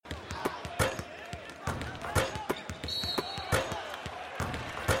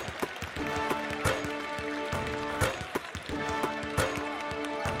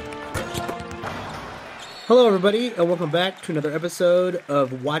Hello, everybody, and welcome back to another episode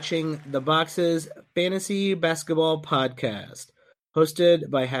of Watching the Boxes Fantasy Basketball Podcast, hosted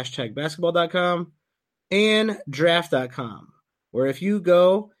by #basketball.com and draft.com, where if you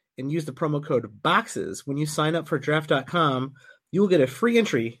go and use the promo code BOXES when you sign up for draft.com, you will get a free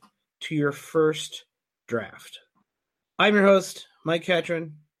entry to your first draft. I'm your host, Mike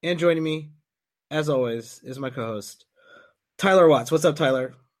Catron, and joining me, as always, is my co-host, Tyler Watts. What's up,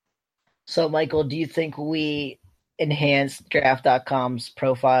 Tyler? So, Michael, do you think we enhanced draft.com's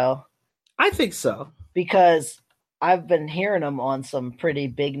profile? I think so. Because I've been hearing them on some pretty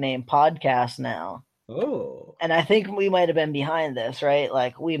big name podcasts now. Oh. And I think we might have been behind this, right?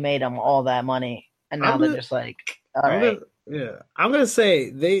 Like, we made them all that money. And now they're just like, all right. I'm gonna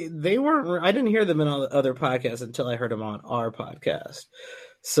say they weren't. I didn't hear them in all the other podcasts until I heard them on our podcast.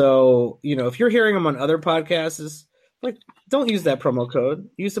 So if you're hearing them on other podcasts, don't use that promo code.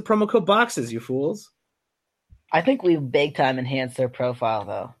 Use the promo code BOXES, you fools. I think we big time enhanced their profile,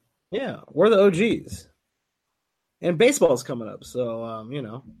 though. Yeah, we're the OGs, and baseball's coming up. So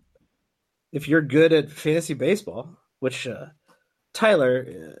if you're good at fantasy baseball, which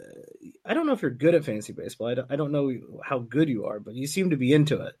Tyler, I don't know if you're good at fantasy baseball. I don't know how good you are, but you seem to be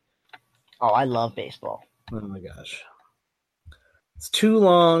into it. Oh, I love baseball. Oh my gosh. It's too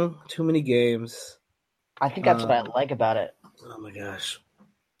long, too many games. I think that's what I like about it. Oh my gosh.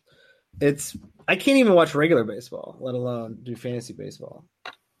 I can't even watch regular baseball, let alone do fantasy baseball.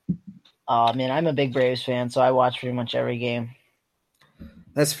 Oh, man, I'm a big Braves fan, so I watch pretty much every game.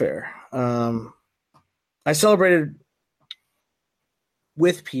 That's fair. I celebrated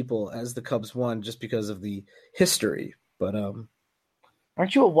with people as the Cubs won just because of the history, but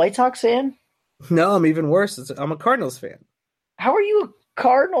aren't you a White Sox fan? No, I'm even worse. I'm a Cardinals fan. How are you a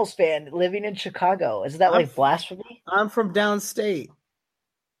Cardinals fan living in Chicago? Is that like blasphemy? I'm from downstate.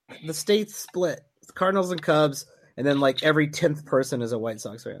 The state's split. It's Cardinals and Cubs, and then like every 10th person is a White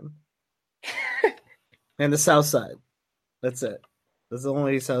Sox fan. And the South Side. That's it. That's the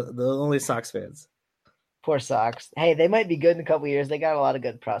only Sox fans. Poor Sox. Hey, they might be good in a couple years. They got a lot of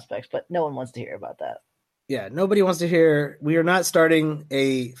good prospects, but no one wants to hear about that. Yeah, nobody wants to hear. We are not starting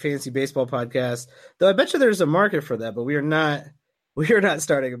a fantasy baseball podcast, though I bet you there's a market for that, but we are not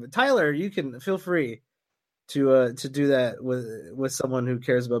starting it. But Tyler, you can feel free to do that with someone who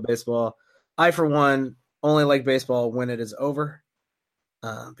cares about baseball. I, for one, only like baseball when it is over,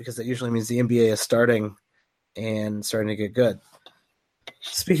 because that usually means the NBA is starting and starting to get good.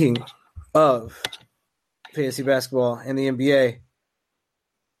 Speaking of fantasy basketball and the NBA,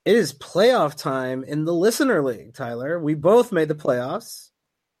 it is playoff time in the Listener League, Tyler. We both made the playoffs.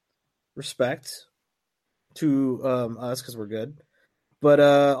 Respect to us because we're good. But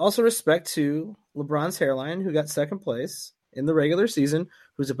also respect to LeBron's hairline, who got second place in the regular season,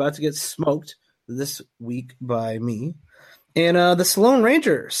 who's about to get smoked this week by me. And the Sloan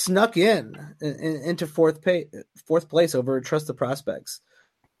Ranger snuck into fourth place over Trust the Prospects.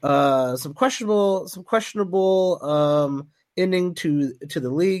 Some questionable ending to the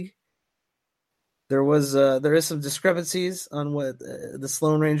league. There is some discrepancies on what the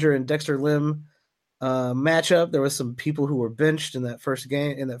Sloan Ranger and Dexter Lim matchup. There was some people who were benched in that first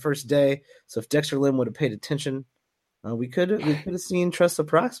day. So if Dexter Lim would have paid attention, we could have seen Trust the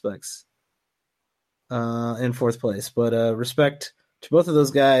Prospects in fourth place. But respect to both of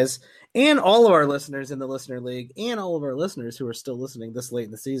those guys and all of our listeners in the Listener League and all of our listeners who are still listening this late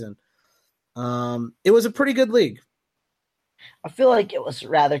in the season. It was a pretty good league. I feel like it was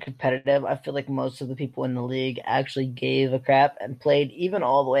rather competitive. I feel like most of the people in the league actually gave a crap and played even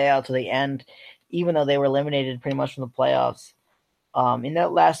all the way out to the end, even though they were eliminated pretty much from the playoffs. In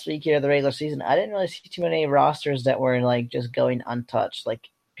that last week here of the regular season, I didn't really see too many rosters that were like just going untouched. Like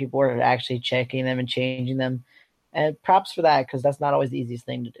people were actually checking them and changing them. And props for that, because that's not always the easiest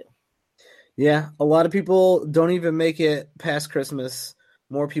thing to do. Yeah, a lot of people don't even make it past Christmas.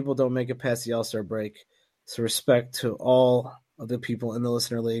 More people don't make it past the All-Star break. So respect to all of the people in the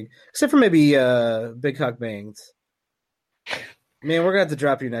Listener League, except for maybe Big Cock Bangs. Man, we're going to have to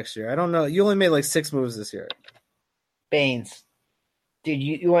drop you next year. I don't know. You only made like 6 moves this year. Baines. Dude,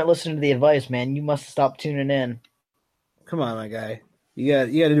 you weren't listening to the advice, man. You must stop tuning in. Come on, my guy. You got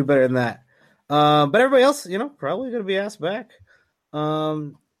to do better than that. But everybody else, probably going to be asked back.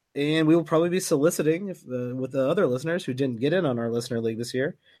 And we will probably be soliciting with the other listeners who didn't get in on our Listener League this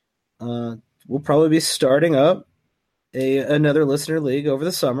year. We'll probably be starting up another Listener League over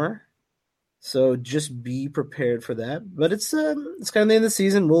the summer. So just be prepared for that. But it's kind of the end of the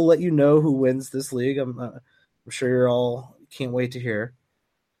season. We'll let you know who wins this league. I'm sure you're all can't wait to hear.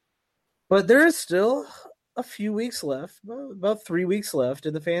 But there is still a few weeks left, about 3 weeks left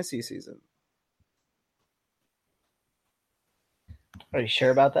in the fantasy season. Are you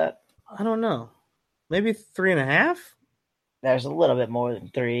sure about that? I don't know. Maybe 3.5. There's a little bit more than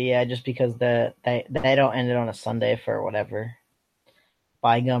 3, yeah, just because they don't end it on a Sunday for whatever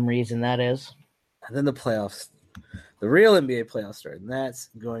by gum reason that is. And then the playoffs, the real NBA playoffs start, and that's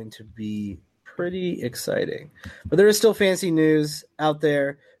going to be pretty exciting. But there is still fancy news out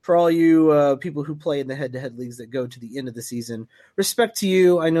there for all you people who play in the head-to-head leagues that go to the end of the season. Respect to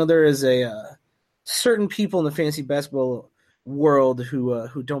you. I know there is a certain people in the fantasy basketball world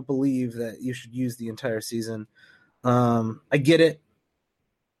who don't believe that you should use the entire season. I get it.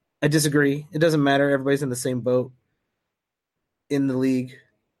 I disagree. It doesn't matter. Everybody's in the same boat in the league.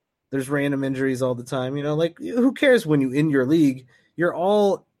 There's random injuries all the time. Like who cares when you end your league? You're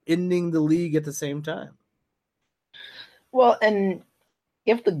all ending the league at the same time. Well, and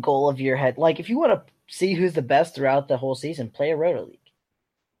if the goal of your head, like if you want to see who's the best throughout the whole season, play a roto league.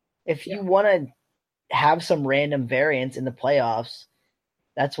 If you want to have some random variance in the playoffs,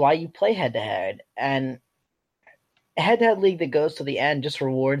 that's why you play head to head. And a head to head league that goes to the end just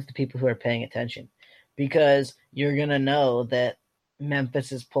rewards the people who are paying attention, because you're going to know that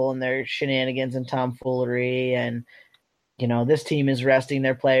Memphis is pulling their shenanigans and tomfoolery, and this team is resting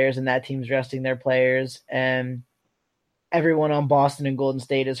their players and that team's resting their players, and everyone on Boston and Golden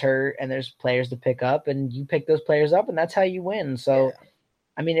State is hurt, and there's players to pick up, and you pick those players up, and that's how you win. So,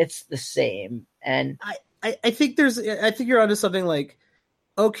 I mean, it's the same. And I think you're onto something. Like,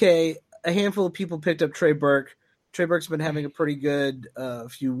 okay, a handful of people picked up Trey Burke. Trey Burke's been having a pretty good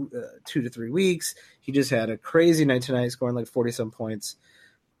few 2 to 3 weeks. He just had a crazy night tonight, scoring like 40-some points.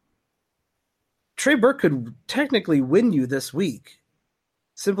 Trey Burke could technically win you this week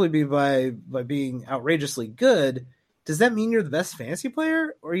simply by being outrageously good. Does that mean you're the best fantasy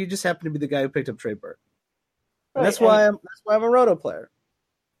player, or you just happen to be the guy who picked up Trey Burke? Right, that's why I'm a roto player.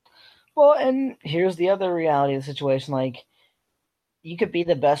 Well, and here's the other reality of the situation. Like, you could be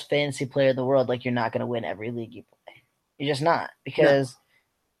the best fantasy player in the world. Like, you're not going to win every league you play. You're just not. Because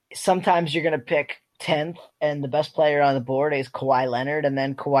sometimes you're going to pick 10th, and the best player on the board is Kawhi Leonard, and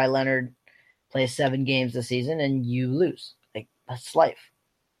then Kawhi Leonard plays 7 games this season, and you lose. Like, that's life.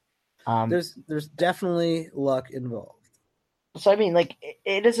 There's definitely luck involved. So, I mean, like,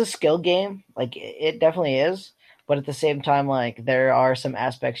 it is a skill game. Like, it definitely is. But at the same time, like, there are some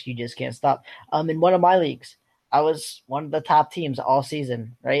aspects you just can't stop. In one of my leagues, I was one of the top teams all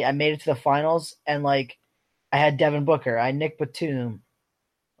season, right? I made it to the finals, and, like, I had Devin Booker, I had Nick Batum,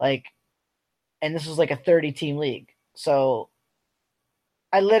 like, and this was like a 30-team league. So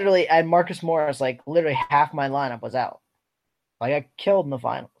I had Marcus Morris, like, literally half my lineup was out. Like, I killed in the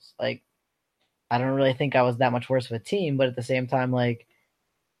finals. Like, I don't really think I was that much worse of a team, but at the same time, like,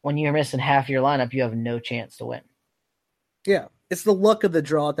 when you're missing half your lineup, you have no chance to win. Yeah, it's the luck of the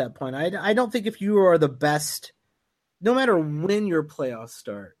draw at that point. I don't think if you are the best, no matter when your playoffs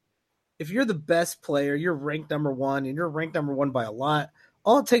start, if you're the best player, you're ranked number 1, and you're ranked number 1 by a lot,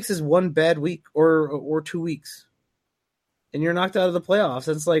 all it takes is one bad week or 2 weeks, and you're knocked out of the playoffs.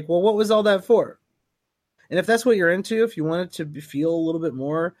 And it's like, well, what was all that for? And if that's what you're into, if you want it to feel a little bit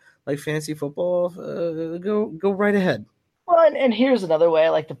more like fantasy football, go right ahead. Well, and here's another way I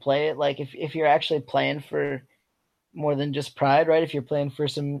like to play it. Like, if you're actually playing for more than just pride, right? If you're playing for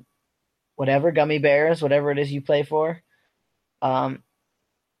some whatever, gummy bears, whatever it is you play for.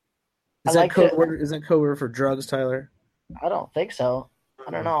 Is that code word for drugs, Tyler? I don't think so.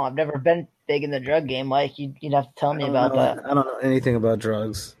 I don't know. I've never been big in the drug game. Like, you'd have to tell me about that. I don't know anything about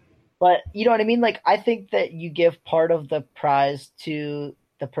drugs. But you know what I mean? Like, I think that you give part of the prize to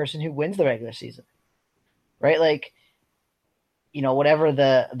the person who wins the regular season, right? Like, whatever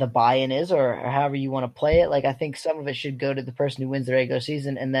the buy-in is, or however you want to play it. Like, I think some of it should go to the person who wins the regular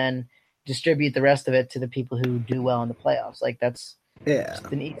season, and then distribute the rest of it to the people who do well in the playoffs. Like, that's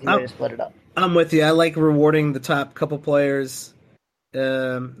just an easy way to split it up. I'm with you. I like rewarding the top couple players.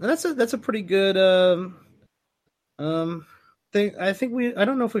 That's a pretty good thing. I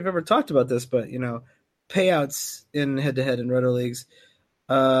don't know if we've ever talked about this, but payouts in head-to-head and roto leagues.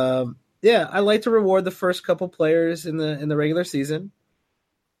 I like to reward the first couple players in the regular season.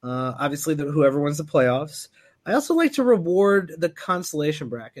 Obviously, whoever wins the playoffs. I also like to reward the consolation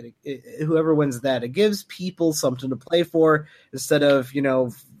bracket. Whoever wins that, it gives people something to play for instead of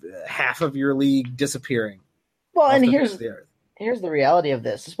half of your league disappearing. Well, and here's the reality of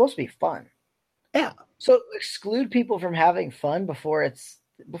this: it's supposed to be fun. Yeah. So exclude people from having fun before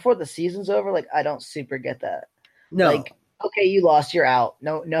the season's over. Like, I don't super get that. No. Like, okay, you lost, you're out.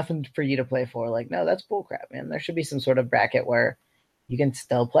 No, nothing for you to play for. Like, no, that's bullcrap, man. There should be some sort of bracket where you can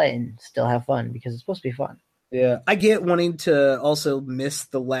still play and still have fun, because it's supposed to be fun. Yeah, I get wanting to also miss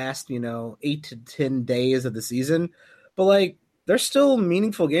the last, 8 to 10 days of the season, but like there's still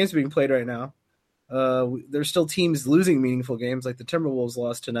meaningful games being played right now. There's still teams losing meaningful games, like the Timberwolves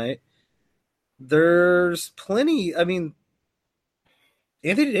lost tonight. There's plenty. I mean,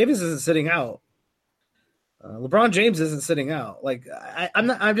 Anthony Davis isn't sitting out. LeBron James isn't sitting out. Like I'm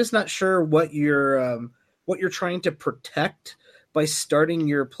not. I'm just not sure what you're trying to protect by starting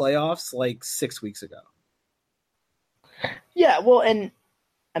your playoffs like 6 weeks ago. Yeah, well, and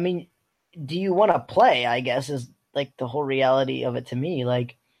I mean, do you want to play? I guess is like the whole reality of it to me.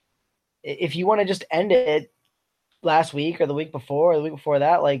 Like, if you want to just end it last week or the week before or the week before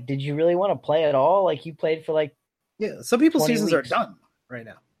that, like, did you really want to play at all? Like, you played for like some people's 20 seasons weeks. are done right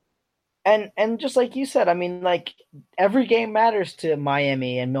now. And just like you said, I mean, like every game matters to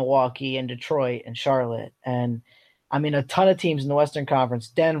Miami and Milwaukee and Detroit and Charlotte and I mean a ton of teams in the Western Conference: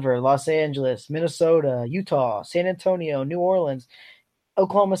 Denver, Los Angeles, Minnesota, Utah, San Antonio, New Orleans,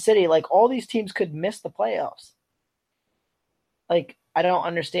 Oklahoma City. Like all these teams could miss the playoffs. Like I don't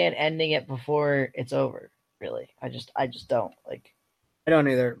understand ending it before it's over. Really, I just don't like. I don't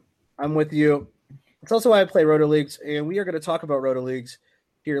either. I'm with you. It's also why I play Roto Leagues, and we are going to talk about Roto Leagues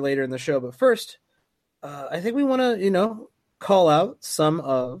here later in the show. But first, I think we want to, call out some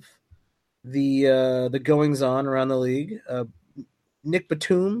of the goings on around the league. Nick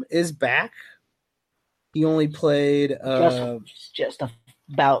Batum is back. He only played just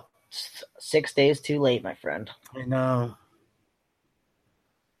about 6 days too late, my friend. I know.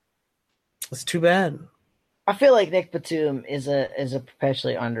 It's too bad. I feel like Nick Batum is a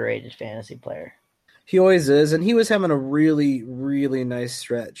perpetually underrated fantasy player. He always is, and he was having a really, really nice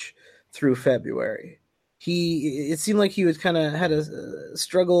stretch through February. It seemed like he was kind of had a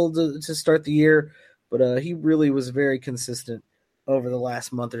struggle to start the year, but he really was very consistent over the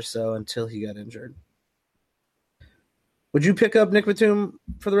last month or so until he got injured. Would you pick up Nick Batum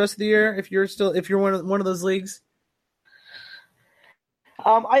for the rest of the year if you're one of those leagues?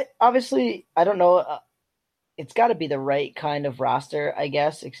 I don't know. It's got to be the right kind of roster, I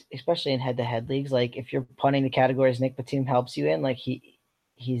guess, especially in head-to-head leagues. Like if you're punting the categories Nick Batum helps you in, like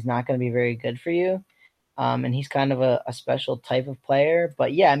he's not going to be very good for you. And he's kind of a special type of player.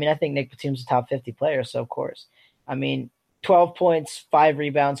 But yeah, I mean, I think Nick Batum's a top 50 player. So of course, I mean, 12 points, 5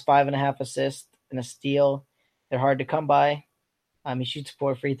 rebounds, 5.5 assists, and a steal. They're hard to come by. He shoots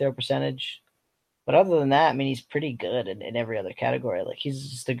poor free throw percentage. But other than that, I mean, he's pretty good in every other category. Like he's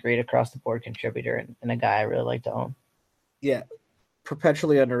just a great across the board contributor and a guy I really like to own. Yeah,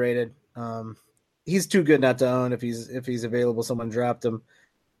 perpetually underrated. He's too good not to own if he's available. Someone dropped him,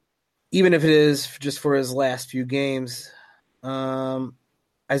 even if it is just for his last few games.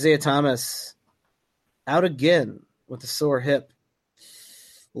 Isaiah Thomas out again with a sore hip.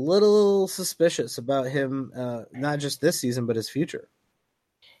 Little suspicious about him, not just this season but his future.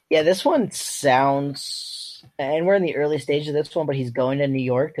 Yeah, this one sounds, and we're in the early stage of this one, but he's going to New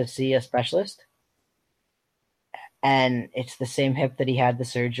York to see a specialist. And it's the same hip that he had the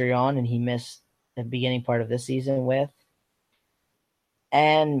surgery on and he missed the beginning part of this season with.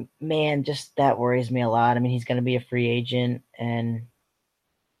 And man, just that worries me a lot. I mean, he's going to be a free agent and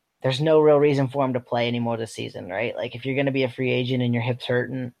there's no real reason for him to play anymore this season, right? Like if you're going to be a free agent and your hip's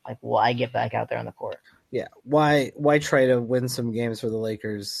hurting, like why get back out there on the court? Yeah, why try to win some games for the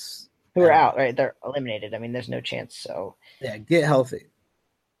Lakers who are out, right? They're eliminated. I mean, there's no chance. So yeah, get healthy.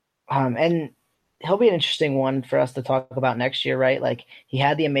 And he'll be an interesting one for us to talk about next year, right? Like he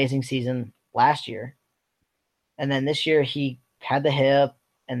had the amazing season last year, and then this year he had the hip,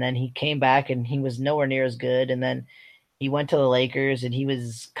 and then he came back and he was nowhere near as good, and then he went to the Lakers and he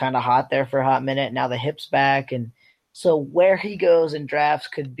was kind of hot there for a hot minute. Now the hip's back, and so where he goes in drafts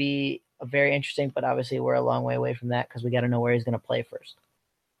could be very interesting, but obviously we're a long way away from that because we got to know where he's going to play first.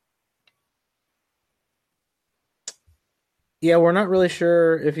 Yeah, we're not really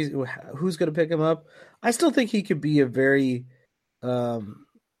sure if who's going to pick him up. I still think he could be a very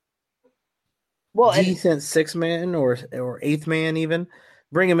decent sixth man or eighth man even.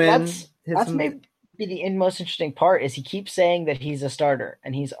 Bring him in. That's maybe the most interesting part is he keeps saying that he's a starter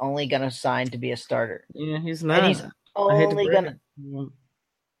and he's only going to sign to be a starter. Yeah, he's not. And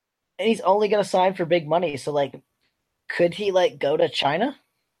he's only going to sign for big money. So like, could he like go to China?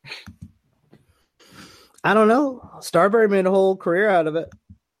 I don't know. Starbury made a whole career out of it.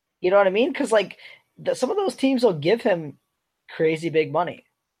 You know what I mean? Because like some of those teams will give him crazy big money,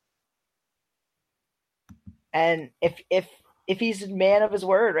 and if he's a man of his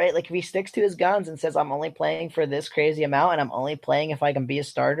word, right? Like if he sticks to his guns and says, "I'm only playing for this crazy amount, and I'm only playing if I can be a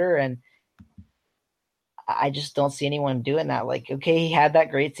starter," and I just don't see anyone doing that. Like, okay, he had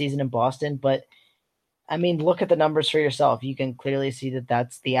that great season in Boston, but I mean, look at the numbers for yourself. You can clearly see that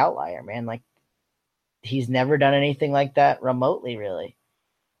that's the outlier, man. Like, he's never done anything like that remotely, really.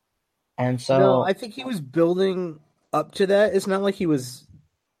 And No, so, I think he was building up to that. It's not like he was.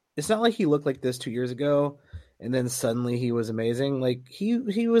 It's not like he looked like this 2 years ago, and then suddenly he was amazing. Like he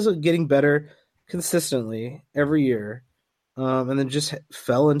was getting better consistently every year, and then just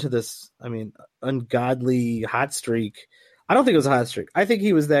fell into this. I mean, ungodly hot streak. I don't think it was a hot streak. I think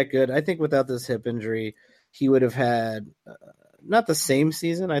he was that good. I think without this hip injury, he would have had not the same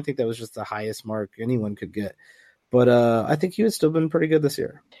season. I think that was just the highest mark anyone could get. But I think he would still been pretty good this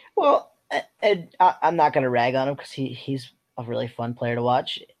year. well, I'm not going to rag on him because he's a really fun player to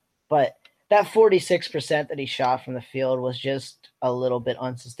watch. But that 46% that he shot from the field was just a little bit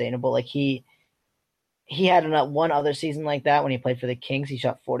unsustainable. Like he had one other season like that when he played for the Kings. He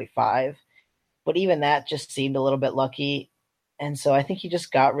shot 45, but even that just seemed a little bit lucky. And so I think he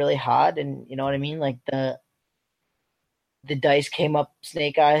just got really hot, and you know what I mean. Like the dice came up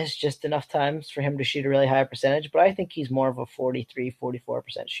snake eyes just enough times for him to shoot a really high percentage. But I think he's more of a 43, 44%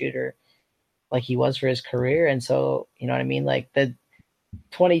 shooter, like he was for his career. And so you know what I mean. Like the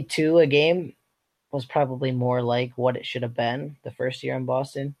 22 a game was probably more like what it should have been the first year in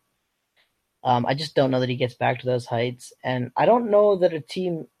Boston. I just don't know that he gets back to those heights, and I don't know that a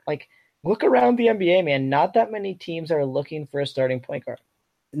team like look around the NBA, man. Not that many teams are looking for a starting point guard.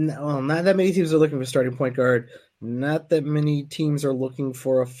 No, well, not that many teams are looking for starting point guard. Not that many teams are looking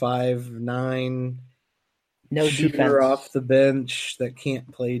for a 5'9" No shooter defense, off the bench that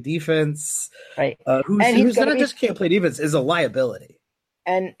can't play defense. right? Who's And he's who's gonna not be just can't play defense, is a liability.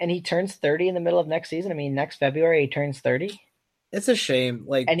 and he turns 30 in the middle of next season. I mean, next February he turns 30, It's a shame.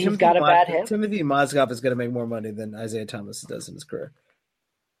 Like and he's got a bad hip. Timothy Mozgov is going to make more money than Isaiah Thomas does in his career.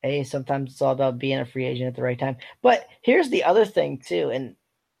 Hey, sometimes it's all about being a free agent at the right time. But here's the other thing too, and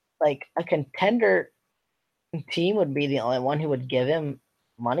like a contender team would be the only one who would give him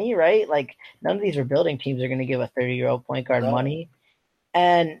money, right? Like none of these rebuilding teams are going to give a 30-year-old point guard No. money,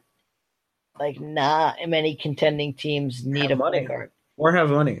 and like not many contending teams need Have a money point guard or have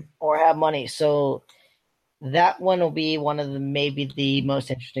money. or have money. So that one will be one of the maybe the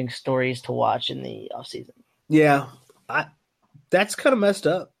most interesting stories to watch in the offseason. Yeah, that's kind of messed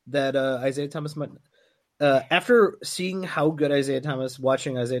up that Isaiah Thomas might. After seeing how good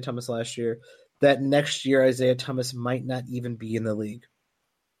watching Isaiah Thomas last year, that next year Isaiah Thomas might not even be in the league.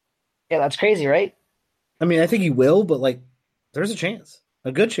 Yeah, that's crazy, right? I mean, I think he will, but like, there's a chance,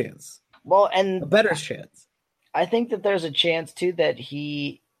 a good chance, Well, a and better chance. I think that there's a chance too that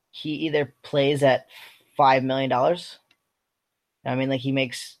he either plays at $5 million. I mean, like he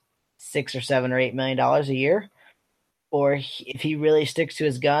makes $6 or $7 or $8 million a year, or if he really sticks to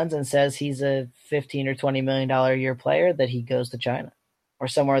his guns and says he's a $15 or $20 million a year player, that he goes to China or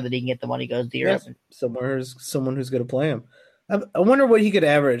somewhere that he can get the money, goes to Europe. Yes, someone who's going to play him. I wonder what he could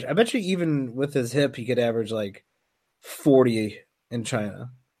average. I bet you even with his hip, he could average like 40 in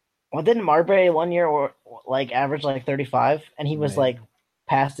China. Well, didn't Marbury one year or like average like 35, and he was Man. like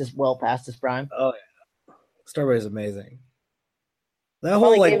past his prime. Oh yeah, Starbury is amazing. That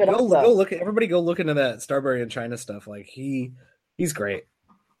whole Finally like gave it up go though. look at everybody go look into that Starbury and China stuff. Like he's great.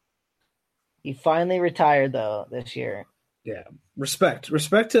 He finally retired though this year Yeah, respect to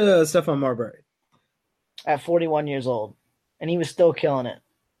Stephon Marbury. at 41 years old, and he was still killing it,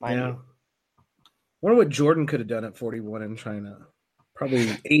 mind Yeah, you. wonder what Jordan could have done at 41 in China.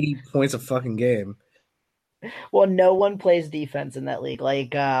 Probably 80 points a fucking game. Well, no one plays defense in that league.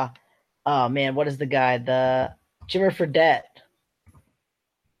 Like, oh man, what is the guy? The Jimmer Fredette.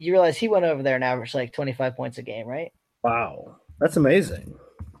 You realize he went over there and averaged like 25 points a game, right? Wow, that's amazing.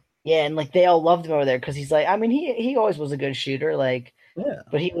 Yeah, and like they all loved him over there because he's like, I mean, he always was a good shooter, like, Yeah.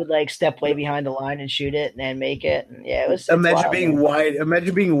 but he would like step way behind the line and shoot it and make it, and yeah, it's Imagine wild, being man. wide.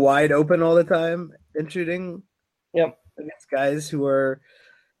 Imagine being wide open all the time and shooting Yep. against guys who are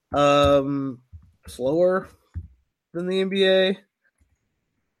slower than the NBA.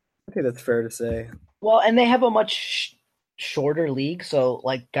 I think that's fair to say. Well, and they have a much shorter league, so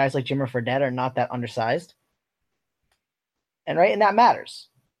like guys like Jimmer Fredette are not that undersized, and right, and that matters.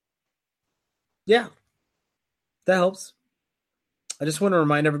 Yeah, that helps. I just want to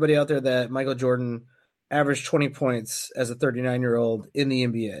remind everybody out there that Michael Jordan averaged 20 points as a 39-year-old in the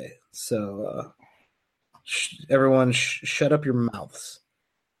NBA. So everyone, shut up your mouths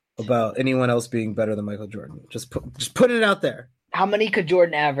about anyone else being better than Michael Jordan. Just put it out there. How many could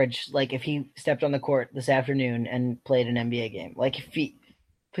Jordan average, like if he stepped on the court this afternoon and played an NBA game? Like if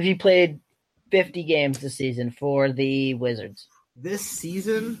he played 50 games this season for the Wizards. This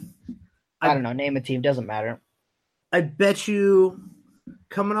season, I don't know, name a team, doesn't matter. I bet you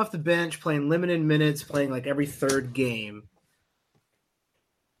coming off the bench, playing limited minutes, playing like every third game,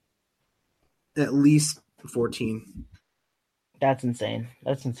 at least 14. That's insane.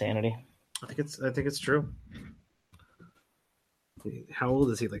 That's insanity. I think it's true. How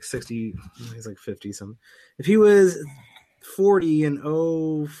old is he? Like 60? He's like 50 something. If he was 40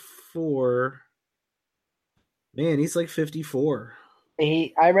 in 04, man, he's like 54.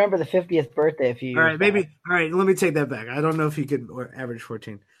 I remember the 50th birthday a few All years right, back. maybe. All right, let me take that back. I don't know if he could average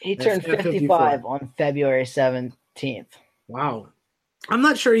 14. He That's turned at 55 on February 17th. Wow. I'm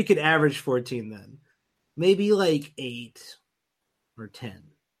not sure he could average 14 then. Maybe like 8 or 10.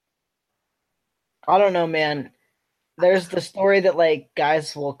 I don't know, man. There's the story that like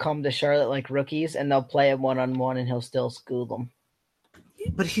guys will come to Charlotte like rookies and they'll play him one-on-one and he'll still school them.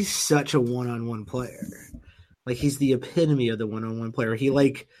 But he's such a one-on-one player. Like he's the epitome of the one-on-one player. He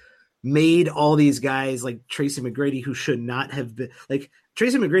like made all these guys like Tracy McGrady who should not have been like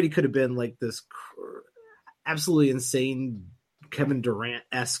Tracy McGrady could have been like this absolutely insane Kevin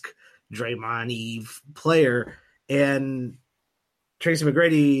Durant-esque Draymond player, and Tracy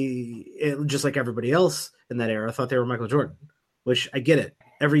McGrady, just like everybody else in that era, thought they were Michael Jordan, which I get it.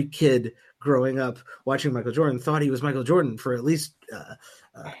 Every kid growing up watching Michael Jordan thought he was Michael Jordan for at least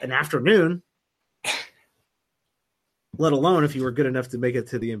an afternoon, let alone if you were good enough to make it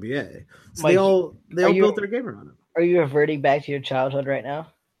to the NBA. So Mike, they all built their game around him. Are you reverting back to your childhood right now?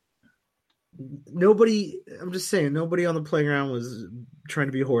 Nobody, I'm just saying, nobody on the playground was trying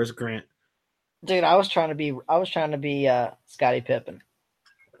to be Horace Grant. Dude, I was trying to be Scottie Pippen.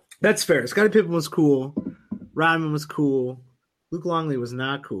 That's fair. Scottie Pippen was cool. Rodman was cool. Luke Longley was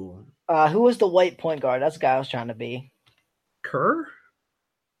not cool. Who was the white point guard? That's the guy I was trying to be. Kerr?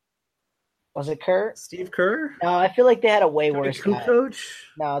 Was it Kerr? Steve Kerr? No, I feel like they had a way worse guy. Coach?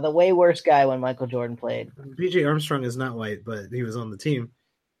 No, the way worse guy when Michael Jordan played. B.J. Armstrong is not white, but he was on the team.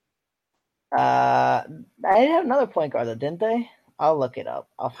 I had another point guard, though, didn't they? I'll look it up.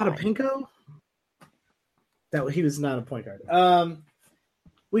 Pinko? That he was not a point guard.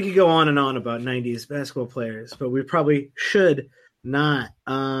 We could go on and on about 90s basketball players, but we probably should not.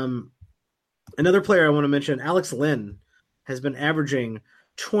 Another player I want to mention, Alex Len, has been averaging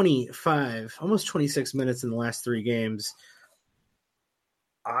 25, almost 26 minutes in the last 3 games.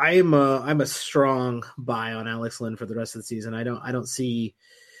 I'm a strong buy on Alex Len for the rest of the season. I don't see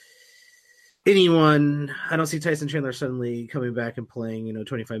anyone. I don't see Tyson Chandler suddenly coming back and playing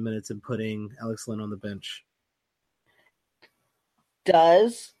 25 minutes and putting Alex Len on the bench.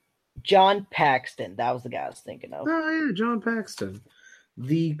 Does John Paxson, that was the guy I was thinking of. Oh yeah, John Paxson,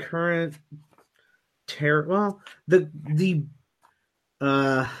 the current I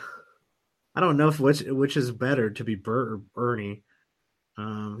don't know if which is better, to be Bert or Bernie.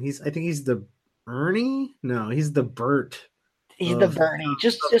 I think he's the Ernie. No, he's the Bert. He's the Bernie.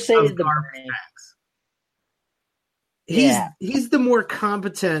 Just say he's the Bernie. He's the more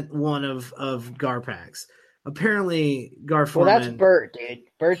competent one of Garpax. Apparently, Gar Forman. Well, that's Bert, dude.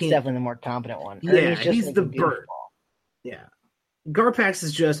 Bert's definitely the more competent one. Yeah, he's the Bert. Yeah. Garpax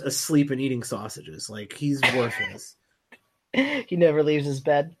is just asleep and eating sausages. Like, he's worthless. He never leaves his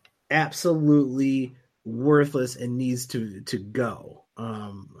bed. Absolutely worthless and needs to go.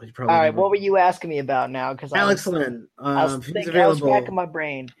 All right, what were you asking me about now? Because Alex Len. I was back in my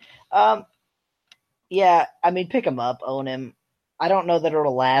brain. Yeah, I mean, pick him up, own him. I don't know that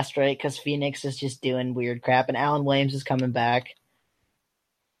it'll last, right? Because Phoenix is just doing weird crap, and Alan Williams is coming back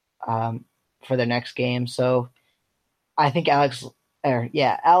for their next game. So I think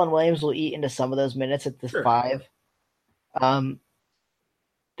Alan Williams will eat into some of those minutes at the 5.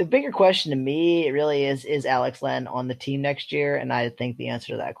 The bigger question to me really is Alex Len on the team next year? And I think the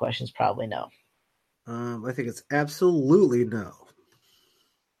answer to that question is probably no. I think it's absolutely no.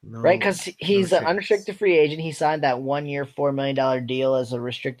 Right, because he's an unrestricted free agent. He signed that 1-year, $4 million deal as a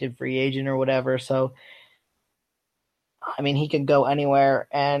restricted free agent or whatever. So, I mean, he could go anywhere.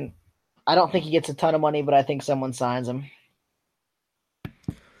 And I don't think he gets a ton of money, but I think someone signs him.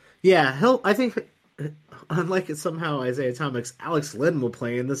 Yeah, I think, unlike somehow Isaiah Thomas, Alex Len will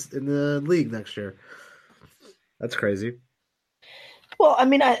play in the league next year. That's crazy. Well, I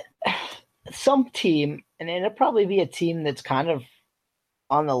mean, some team, and it'll probably be a team that's kind of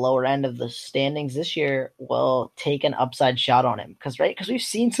on the lower end of the standings this year, will take an upside shot on him. Because we've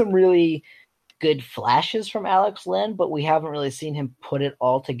seen some really good flashes from Alex Len, but we haven't really seen him put it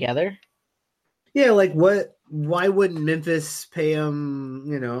all together. Yeah, like what? Why wouldn't Memphis pay him,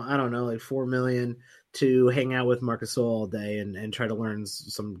 I don't know, like $4 million to hang out with Marc Gasol all day and try to learn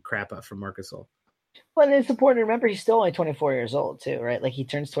some crap out from Marc Gasol? Well, and it's important to remember he's still only 24 years old too, right? Like he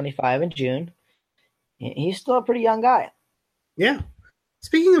turns 25 in June. He's still a pretty young guy. Yeah.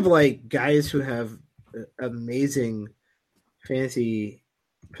 Speaking of like guys who have amazing fantasy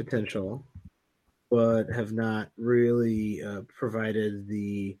potential, but have not really provided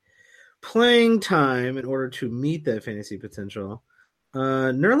the playing time in order to meet that fantasy potential.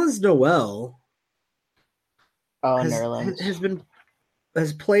 Nerlens Noel Oh, has Nerlens.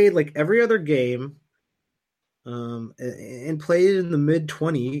 has played like every other game, and played in the mid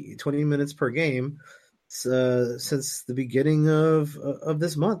 20 minutes per game since the beginning of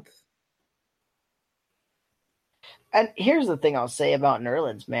this month. And here's the thing I'll say about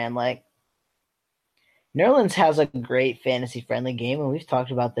Nerlens, man. Like, Nerlens has a great fantasy friendly game, and we've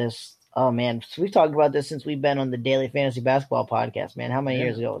talked about this. Oh man, so we've talked about this since we've been on the Daily Fantasy Basketball podcast, man. How many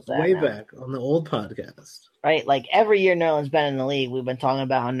years ago was that? Way back on the old podcast. Right? Like every year Nerlens been in the league, we've been talking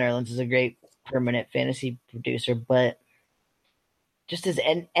about how Nerlens is a great permanent fantasy producer, but just is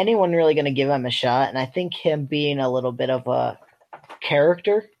anyone really going to give him a shot? And I think him being a little bit of a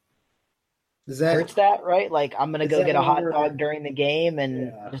character hurts that, right? Like I'm going to go get a hot dog during the game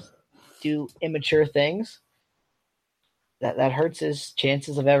and just do immature things. That hurts his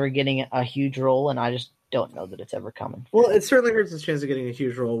chances of ever getting a huge role, and I just don't know that it's ever coming. Well, it certainly hurts his chance of getting a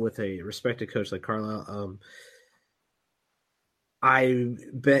huge role with a respected coach like Carlisle. I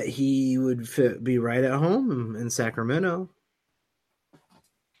bet he would be right at home in Sacramento.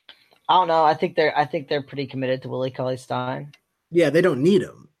 I don't know. I think they're pretty committed to Willie Cauley-Stein. Yeah, they don't need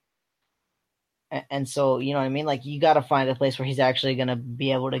him. And so, you know what I mean? Like, you got to find a place where he's actually going to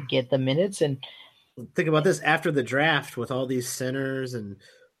be able to get the minutes. And think about this after the draft with all these centers and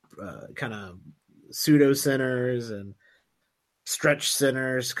kind of pseudo centers and stretch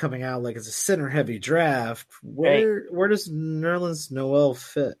centers coming out like it's a center heavy draft. Where does Nerlens Noel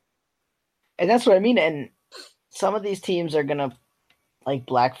fit? And that's what I mean. And some of these teams are going to like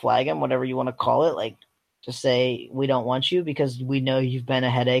black flag him, whatever you want to call it. Like, just say, we don't want you because we know you've been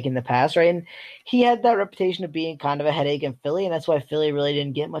a headache in the past, right? And he had that reputation of being kind of a headache in Philly, and that's why Philly really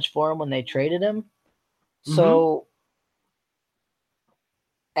didn't get much for him when they traded him. Mm-hmm. So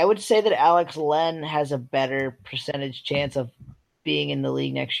I would say that Alex Len has a better percentage chance of being in the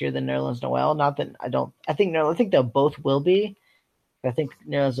league next year than Nerlens Noel. Not that I think they both will be. I think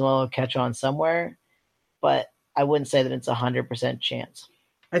Nerlens Noel will catch on somewhere, but I wouldn't say that it's 100% chance.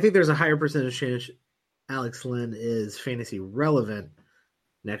 I think there's a higher percentage chance Alex Len is fantasy relevant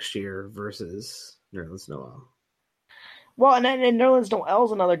next year versus Nerlens Noel. Well, and Nerlens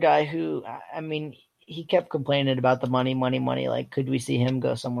Noel's another guy who, I mean, he kept complaining about the money. Like, could we see him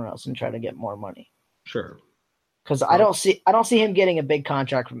go somewhere else and try to get more money? Sure. Because I don't see him getting a big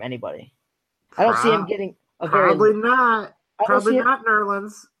contract from anybody. I don't see him getting a very probably not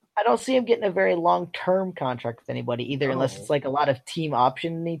Nerlens. I don't see him getting a very long-term contract with anybody either, unless it's like a lot of team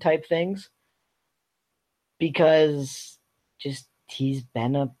option-y type things. Because just he's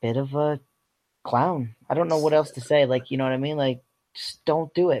been a bit of a clown. I don't know what else to say. Like, you know what I mean? Like, just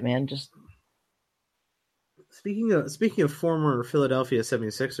don't do it, man. Just speaking of former Philadelphia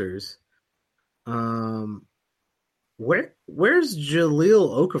 76ers, where's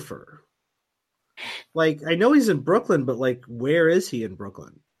Jahlil Okafor? Like, I know he's in Brooklyn, but like, where is he in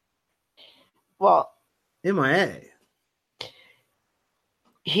Brooklyn? Well, MIA.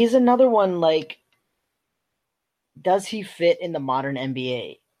 He's another one, like, does he fit in the modern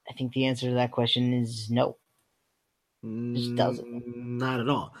NBA? I think the answer to that question is no. Just doesn't. Not at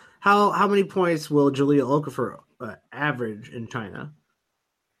all. How many points will Jahlil Okafor average in China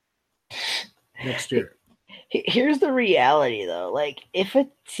next year? Here's the reality, though. Like, if a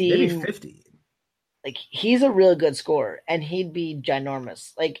team maybe 50, like, he's a real good scorer, and he'd be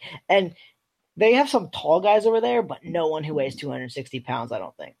ginormous. Like, and they have some tall guys over there, but no one who weighs 260 pounds, I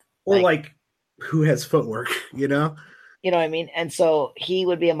don't think. Or like who has footwork, you know? You know what I mean? And so he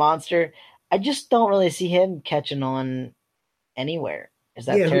would be a monster. I just don't really see him catching on anywhere. Is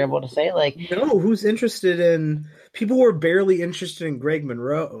that terrible to say? Like, no, who's interested in – people were barely interested in Greg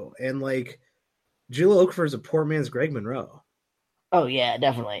Monroe. And, like, Jahlil Okafor is a poor man's Greg Monroe. Oh, yeah,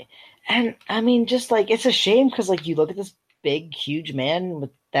 definitely. And, I mean, just, like, it's a shame because, like, you look at this big, huge man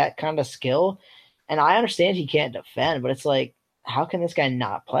with that kind of skill, and I understand he can't defend, but it's like, how can this guy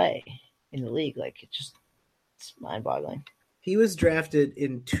not play in the league? Like, it's mind-boggling. He was drafted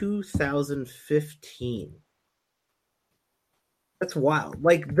in 2015. That's wild.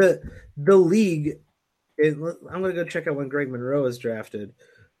 Like, the league – I'm going to go check out when Greg Monroe was drafted.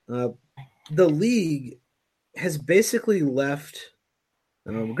 The league has basically left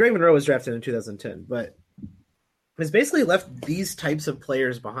Greg Monroe was drafted in 2010, but has basically left these types of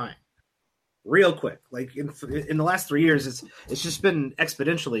players behind real quick. Like, in the last 3 years, it's just been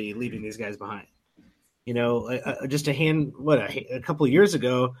exponentially leaving these guys behind. You know, just a couple of years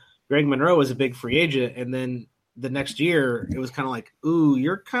ago, Greg Monroe was a big free agent, and then the next year, it was kind of like, ooh,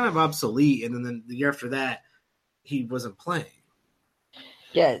 you're kind of obsolete. And then the year after that, he wasn't playing.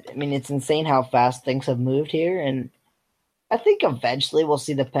 Yeah, I mean, it's insane how fast things have moved here. And I think eventually we'll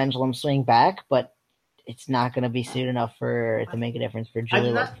see the pendulum swing back, but it's not going to be soon enough for it to make a difference for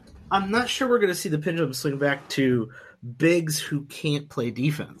Julie. I'm not sure we're going to see the pendulum swing back to bigs who can't play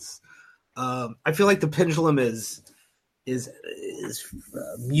defense. I feel like the pendulum is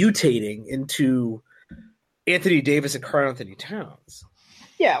mutating into Anthony Davis and Karl Anthony Towns.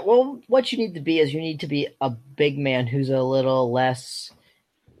 Yeah, well, what you need to be is you need to be a big man who's a little less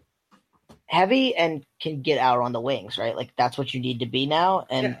heavy and can get out on the wings, right? Like that's what you need to be now.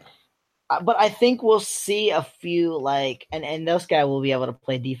 And but I think we'll see a few and those guys will be able to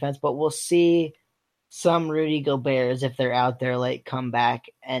play defense, but we'll see some Rudy Gobert's if they're out there like come back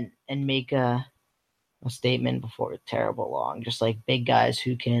and make a statement before it's terrible long. Just like big guys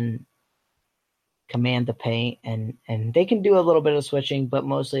who can command the paint and they can do a little bit of switching, but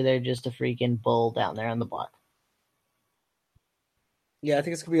mostly they're just a freaking bull down there on the block. Yeah, I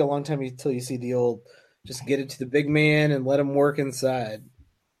think it's gonna be a long time until you see the old just get it to the big man and let him work inside.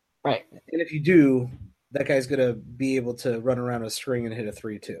 Right. And if you do, that guy's gonna be able to run around a string and hit a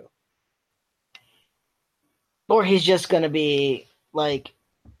 3 too. Or he's just gonna be like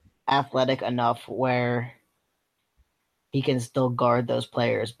athletic enough where he can still guard those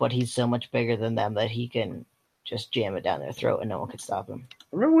players, but he's so much bigger than them that he can just jam it down their throat and no one can stop him.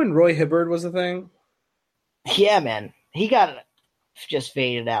 Remember when Roy Hibbert was a thing? Yeah, man. He got just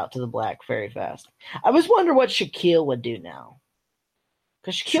faded out to the black very fast. I was wondering what Shaquille would do now.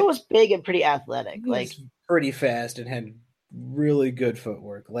 Because Shaquille was big and pretty athletic. He was pretty fast and had really good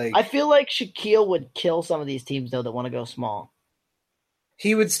footwork. I feel like Shaquille would kill some of these teams, though, that want to go small.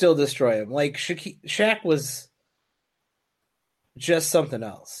 He would still destroy him. Like, Shaq was just something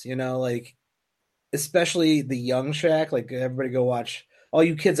else, especially the young Shaq. Like, everybody go watch, all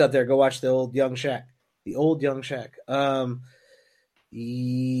you kids out there, go watch the old young Shaq. The old young Shaq.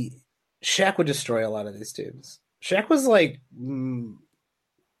 Shaq would destroy a lot of these teams. Shaq was like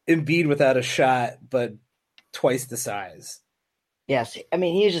Embiid without a shot, but twice the size. Yes, I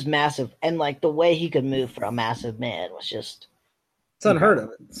mean he was just massive, and like the way he could move for a massive man was just—it's unheard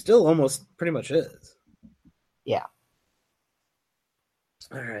of. It still almost pretty much is. Yeah.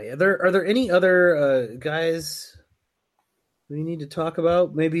 All right. Are there any other guys we need to talk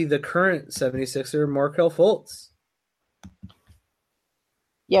about? Maybe the current 76er, Markelle Fultz.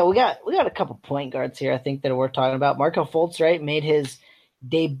 Yeah, we got a couple point guards here. I think that we're talking about. Markelle Fultz, right, made his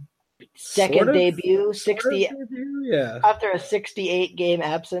second debut, 60 after a 68 game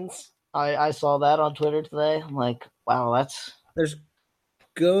absence. I saw that on Twitter today. I'm like, wow, there's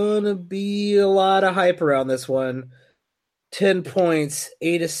gonna be a lot of hype around this one. 10 points,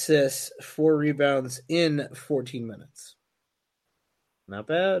 8 assists, 4 rebounds in 14 minutes. Not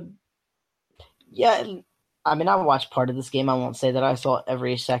bad. Yeah, I mean, I watched part of this game. I won't say that I saw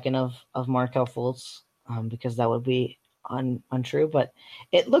every second of Markelle Fultz because that would be untrue. But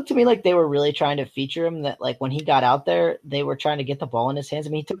it looked to me like they were really trying to feature him, that like when he got out there, they were trying to get the ball in his hands. I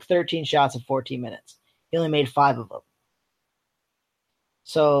mean, he took 13 shots in 14 minutes. He only made 5 of them.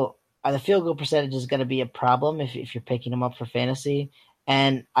 So the field goal percentage is going to be a problem if you're picking him up for fantasy.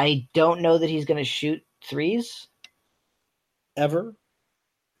 And I don't know that he's going to shoot threes. Ever?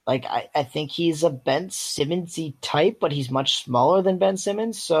 Like, I think he's a Ben Simmons-y type, but he's much smaller than Ben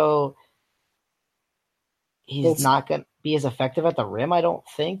Simmons, so he's not going to be as effective at the rim, I don't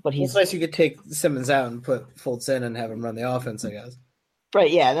think. But it's nice you could take Simmons out and put Fultz in and have him run the offense, I guess.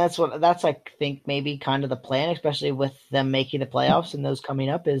 Right, yeah, that's I think maybe kind of the plan, especially with them making the playoffs and those coming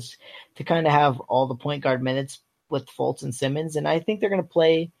up, is to kind of have all the point guard minutes with Fultz and Simmons, and I think they're going to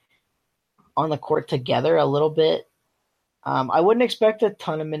play on the court together a little bit. I wouldn't expect a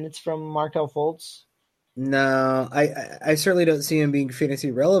ton of minutes from Markelle Fultz. No, I certainly don't see him being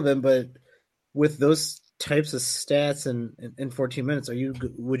fantasy relevant, but with those types of stats in 14 minutes,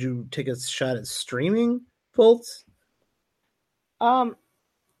 would you take a shot at streaming Fultz?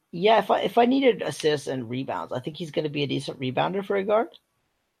 Yeah, if I needed assists and rebounds, I think he's going to be a decent rebounder for a guard.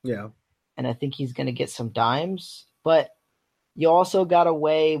 Yeah. And I think he's going to get some dimes, but you also got a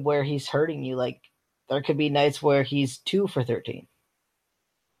way where he's hurting you. Like, there could be nights where he's 2 for 13.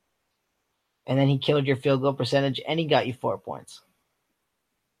 And then he killed your field goal percentage and he got you 4 points.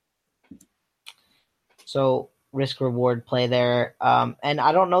 So risk reward play there. And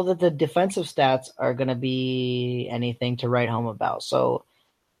I don't know that the defensive stats are going to be anything to write home about. So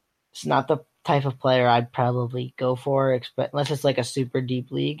it's not the type of player I'd probably go for, unless it's like a super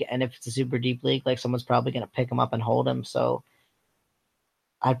deep league. And if it's a super deep league, like someone's probably going to pick him up and hold him. So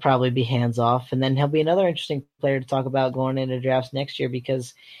I'd probably be hands off. And then he'll be another interesting player to talk about going into drafts next year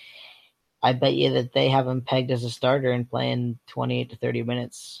because I bet you that they have him pegged as a starter and playing 28 to 30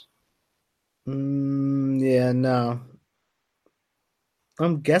 minutes. Yeah, no.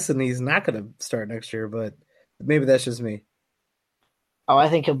 I'm guessing he's not going to start next year, but maybe that's just me. Oh, I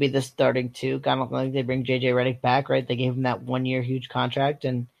think he'll be the starting two. Kind of like they bring JJ Redick back, right? They gave him that 1 year huge contract,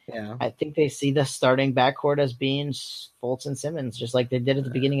 and Yeah. I think they see the starting backcourt as being Fultz and Simmons, just like they did at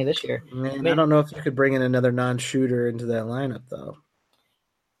the beginning of this year. I Man, I mean, don't know if you could bring in another non-shooter into that lineup, though.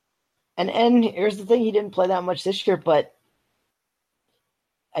 and here's the thing: he didn't play that much this year, but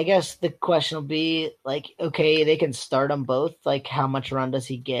I guess the question will be like, okay, they can start them both. Like, how much run does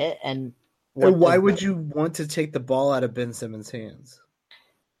he get, and And what why does would you want to take the ball out of Ben Simmons' hands?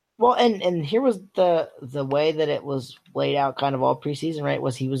 well, and here was the way that it was laid out, kind of all preseason, right?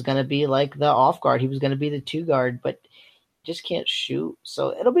 Was he was going to be like the off guard, he was going to be the two guard, but just can't shoot.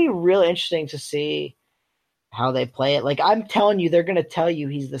 So it'll be real interesting to see how they play it. Like I'm telling you, they're going to tell you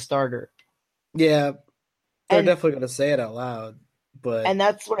he's the starter, Yeah, they're and definitely going to say it out loud, but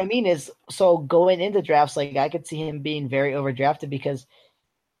that's what I mean is so going into drafts, like I could see him being very overdrafted because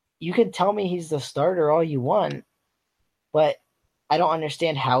you can tell me he's the starter all you want, but I don't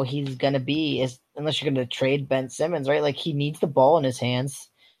understand how he's going to be is unless you're going to trade Ben Simmons, right? Like he needs the ball in his hands.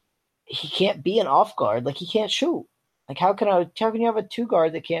 He can't be an off guard. Like he can't shoot. Like how can you have a two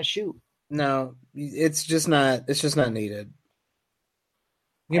guard that can't shoot? no, it's just not needed.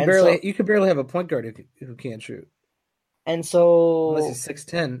 And so You can barely have a point guard who can't shoot and unless so he's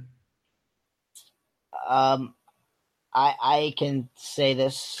 6'10". um I can say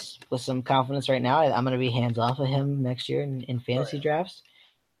this with some confidence right now. I'm going to be hands off of him next year in Oh fantasy yeah. drafts,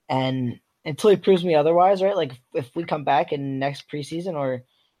 and until he proves me otherwise, right? Like if we come back in next preseason, or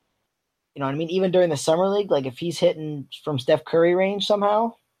you know what I mean, even during the summer league, like if he's hitting from Steph Curry range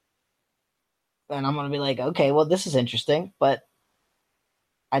somehow, then I'm going to be like, okay, well this is interesting, but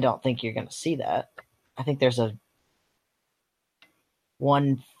I don't think you're going to see that. I think there's a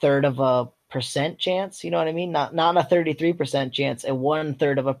 1/3 of a percent chance. You know what I mean? Not a 33% chance, a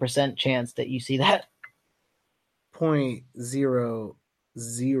 1/3 of a percent chance that you see that.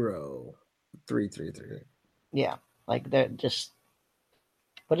 0.00333. Yeah, like they're just.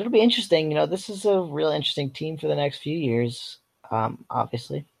 But it'll be interesting. You know, this is a real interesting team for the next few years.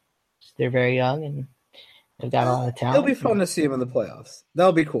 Obviously, they're very young and they've got a lot of It'll be talent. fun to see him in the playoffs.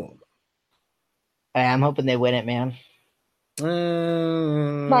 That'll be cool. I'm hoping they win it, man. It's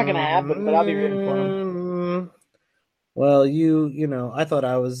not gonna happen, but I'll be rooting for them. Well, you know, I thought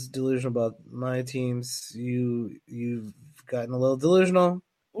I was delusional about my teams. You've gotten a little delusional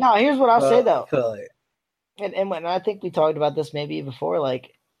No, here's what I'll say about though, Philly. and when I think we talked about this maybe before,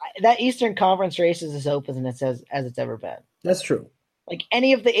 like that Eastern Conference race is as open as it's ever been. That's true. Like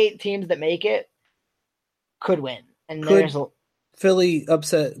any of the 8 teams that make it could win, and Could Philly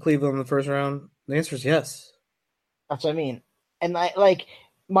upset Cleveland in the first round? The answer is yes. that's what I mean. And like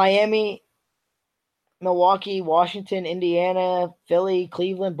Miami, Milwaukee, Washington, Indiana, Philly,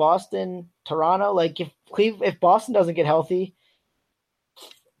 Cleveland, Boston, Toronto. Like if Boston doesn't get healthy,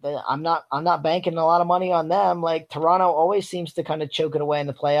 then I'm not banking a lot of money on them. Like Toronto always seems to kind of choke it away in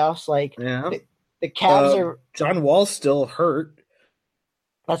the playoffs. Like Yeah. the Cavs are. John Wall's still hurt.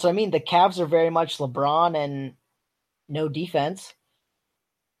 That's what I mean. The Cavs are very much LeBron and no defense.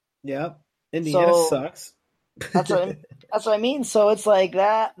 Yeah. Indiana So sucks. that's what that's what I mean. So it's like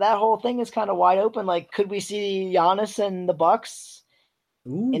that whole thing is kind of wide open. Like, could we see Giannis and the Bucks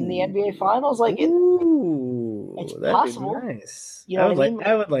in the Ooh. NBA Finals? Like it's Ooh, that'd be possible. nice. You know what I mean?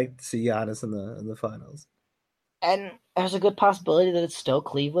 I would like to see Giannis in the finals. And there's a good possibility that it's still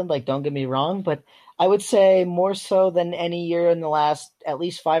Cleveland. Like, don't get me wrong, but I would say more so than any year in the last at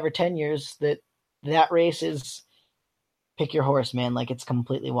least 5 or 10 years that race is pick your horse, man. Like it's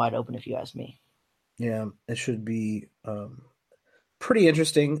completely wide open if you ask me. Yeah, it should be pretty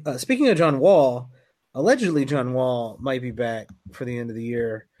interesting. Speaking of John Wall, allegedly John Wall might be back for the end of the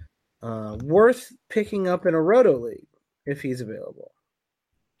year. Worth picking up in a roto league if he's available.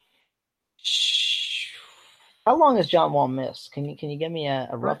 How long has John Wall missed? Can you give me a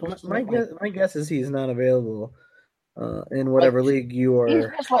rough estimate? My guess is he's not available in Like whatever league you he's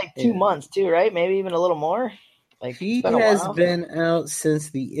are missed like two in. months too, right? Maybe even a little more. Like it's He been a has while. been out since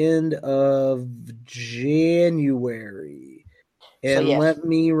the end of January. So And yes, let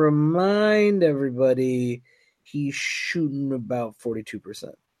me remind everybody, he's shooting about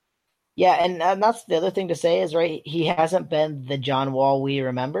 42%. yeah, and that's the other thing to say is right. He hasn't been the John Wall we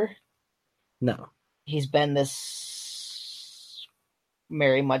remember. No. He's been this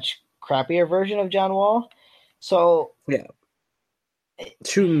very much crappier version of John Wall. So Yeah.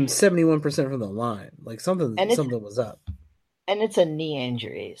 shooting 71% from the line. Like something And it's was up. and it's a knee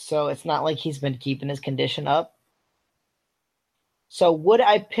injury, so it's not like he's been keeping his condition up. So would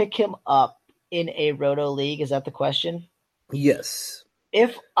I pick him up in a roto league? Is that the question? Yes.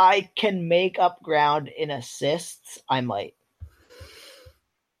 If I can make up ground in assists, I might.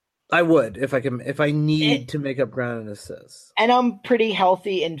 I would if I need to make up ground in assists. And I'm pretty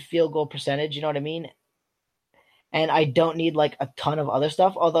healthy in field goal percentage, you know what I mean? And I don't need like a ton of other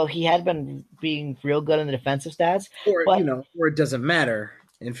stuff, although he had been being real good in the defensive stats. Or or it doesn't matter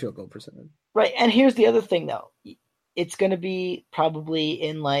in field goal percentage. Right. And here's the other thing though. It's gonna be probably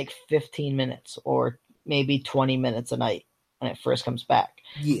in like 15 minutes or maybe 20 minutes a night when it first comes back.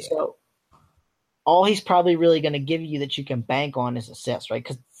 Yeah. So all he's probably really gonna give you that you can bank on is assists, right?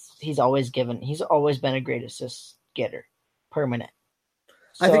 Because he's always been a great assist getter. Permanent.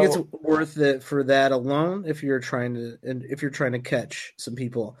 I think it's worth it for that alone if you're trying to catch some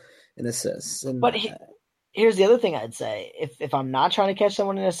people in assists. But here's the other thing I'd say: if I'm not trying to catch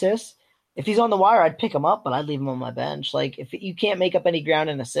someone in assists, if he's on the wire, I'd pick him up, but I'd leave him on my bench. Like if you can't make up any ground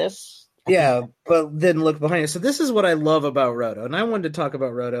in assists, but then look behind you. So this is what I love about Roto, and I wanted to talk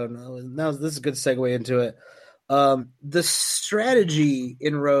about Roto. Now this is a good segue into it. The strategy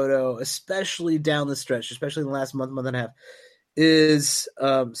in Roto, especially down the stretch, especially in the last month and a half, is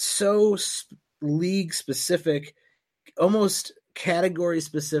so league specific, almost category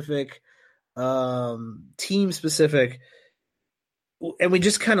specific, team specific, and we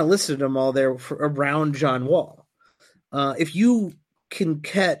just kind of listed them all there around John Wall. If you can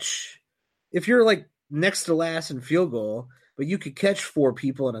catch, if you're like next to last in field goal, but you could catch 4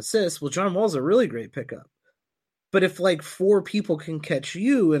 people in assists, well, John Wall's a really great pickup. But if like 4 people can catch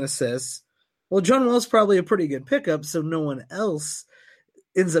you in assists, well, John Wall's probably a pretty good pickup, so no one else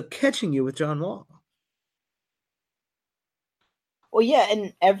ends up catching you with John Wall. Well, yeah,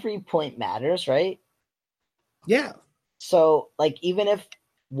 and every point matters, right? Yeah. So, like, even if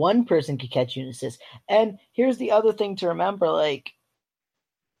one person could catch you in assists, and here's the other thing to remember, like,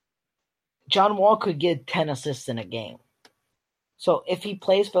 John Wall could get 10 assists in a game. So if he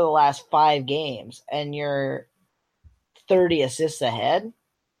plays for the last 5 games and you're 30 assists ahead,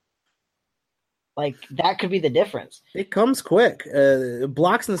 like that could be the difference. It comes quick.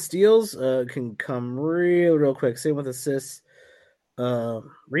 Blocks and steals can come real quick. Same with assists.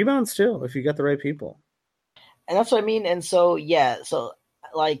 Rebounds too, if you got the right people. And that's what I mean. And so, yeah, so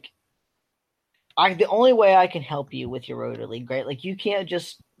like the only way I can help you with your Roto League, right? Like you can't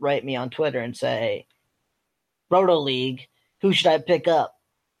just write me on Twitter and say, Roto League, who should I pick up?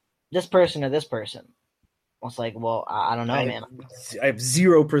 This person or this person? I was like, well, I don't know, man. I have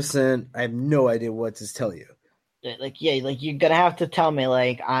 0%. I have no idea what to tell you. Like, yeah, like you're gonna have to tell me,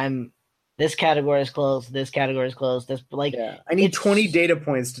 like, this category is closed, this category is closed. This, like, I need 20 data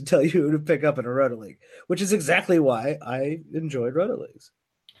points to tell you who to pick up in a Roto League, which is exactly why I enjoyed Roto Leagues.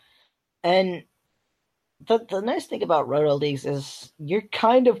 And the nice thing about Roto Leagues is you're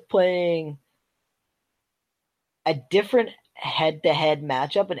kind of playing a different head-to-head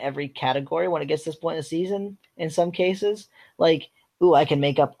matchup in every category when it gets to this point in the season. In some cases, like, ooh, I can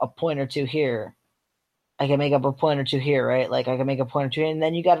make up a point or two here. I can make up a point or two here, right? Like, I can make a point or two, and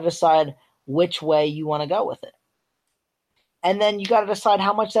then you got to decide which way you want to go with it. And then you got to decide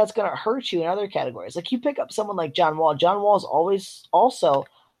how much that's going to hurt you in other categories. Like, you pick up someone like John Wall. John Wall is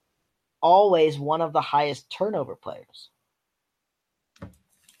always one of the highest turnover players.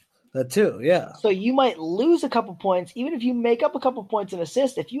 That too, yeah. So you might lose a couple points, even if you make up a couple points in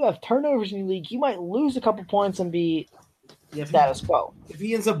assists. If you have turnovers in your league, you might lose a couple points and be status quo. If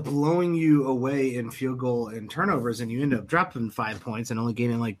he ends up blowing you away in field goal and turnovers, and you end up dropping 5 points and only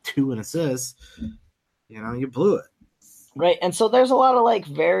gaining like 2 in assists, you blew it. Right, and so there's a lot of like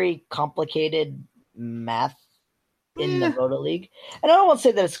very complicated math in the Roto League, and I don't want to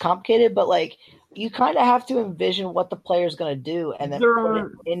say that it's complicated, but like, you kind of have to envision what the player's going to do and then put it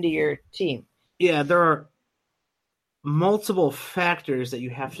into your team. Yeah, there are multiple factors that you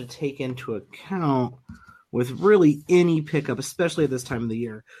have to take into account with really any pickup, especially at this time of the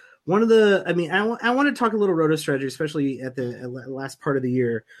year. I want to talk a little Roto strategy, especially at the last part of the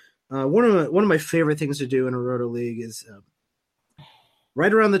year. One of my favorite things to do in a Roto League is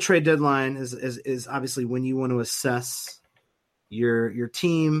right around the trade deadline is obviously when you want to assess your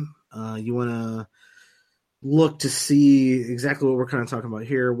team. You want to look to see exactly what we're kind of talking about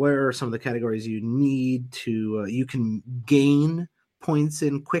here. Where are some of the categories you need to you can gain points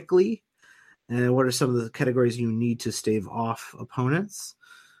in quickly, and what are some of the categories you need to stave off opponents,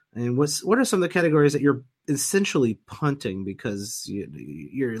 and what are some of the categories that you're essentially punting because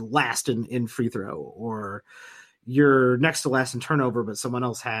you're last in free throw, or you're next to last in turnover, but someone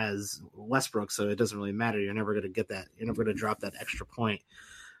else has Westbrook, so it doesn't really matter. You're never going to get that. You're never going to drop that extra point.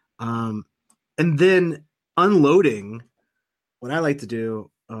 And then unloading, what I like to do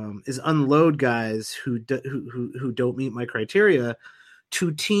is unload guys who don't meet my criteria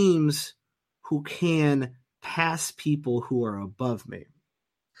to teams who can pass people who are above me.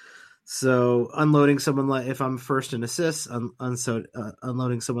 So unloading someone like, if I'm first in assists,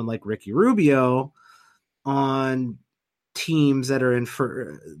 unloading someone like Ricky Rubio on teams that are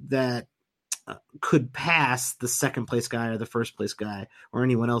that could pass the second place guy or the first place guy or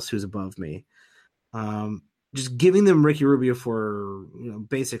anyone else who's above me. Just giving them Ricky Rubio for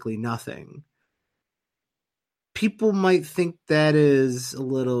basically nothing. People might think that is a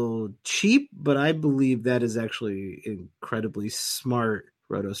little cheap, but I believe that is actually incredibly smart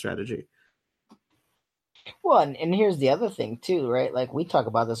roto strategy. Well, and here's the other thing too, right? Like we talk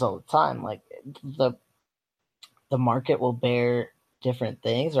about this all the time. Like the market will bear different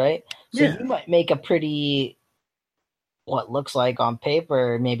things, right? So you might make a pretty, what looks like on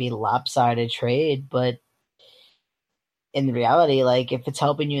paper, maybe lopsided trade, but in reality, like if it's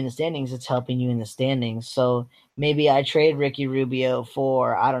helping you in the standings, it's helping you in the standings. So maybe I trade Ricky Rubio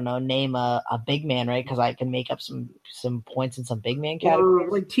for, I don't know, name a big man, right? Because I can make up some points in some big man categories.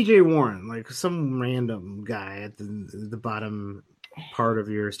 Or like TJ Warren, like some random guy at the bottom part of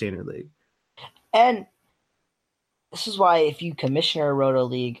your standard league. And this is why if you commissioner a Roto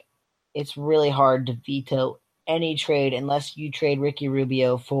League, it's really hard to veto any trade unless you trade Ricky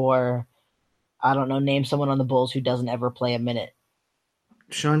Rubio for, I don't know, name someone on the Bulls who doesn't ever play a minute.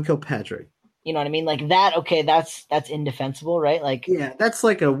 Sean Kilpatrick. You know what I mean? Like that, okay, that's indefensible, right? Like, yeah, that's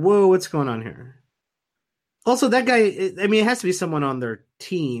like a, whoa, what's going on here? Also, that guy, I mean, it has to be someone on their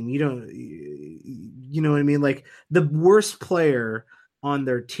team. You know what I mean? Like the worst player on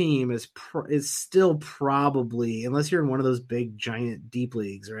their team is still probably, unless you're in one of those big, giant, deep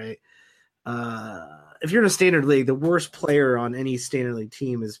leagues, right? If you're in a standard league, the worst player on any standard league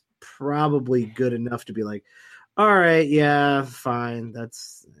team is probably good enough to be like, all right, yeah, fine,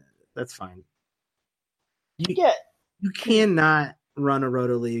 that's fine. You cannot run a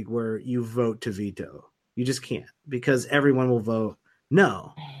roto league where you vote to veto. You just can't, because everyone will vote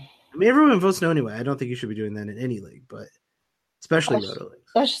no. I mean, everyone votes no anyway. I don't think you should be doing that in any league, but especially roto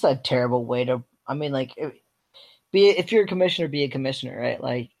leagues. That's just a terrible way to. I mean, like, if you're a commissioner, be a commissioner, right?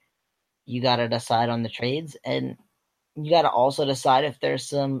 Like, you got to decide on the trades, and you got to also decide if there's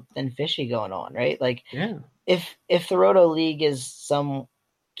something fishy going on, right? Like, yeah, if the roto league is some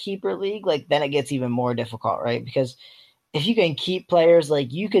keeper league, like then it gets even more difficult, right? Because if you can keep players,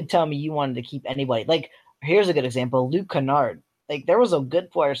 like you could tell me you wanted to keep anybody. Like, here's a good example: Luke Kennard. Like, there was a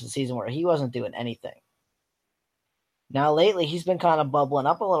good players this season where he wasn't doing anything. Now lately, he's been kind of bubbling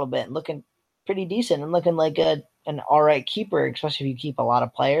up a little bit and looking pretty decent and looking like an all right keeper, especially if you keep a lot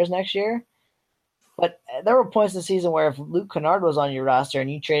of players next year. But there were points in the season where if Luke Kennard was on your roster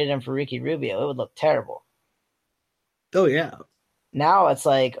and you traded him for Ricky Rubio, it would look terrible. Oh yeah. Now it's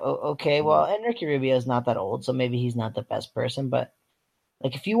like, okay, well, and Ricky Rubio is not that old, so maybe he's not the best person. But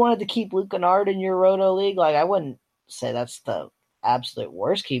like, if you wanted to keep Luke Kennard in your roto league, like I wouldn't say that's the absolute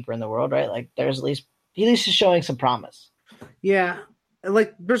worst keeper in the world, right? Like, there's at least is showing some promise. Yeah,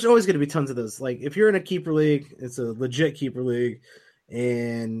 like there's always going to be tons of those. Like if you're in a keeper league, it's a legit keeper league,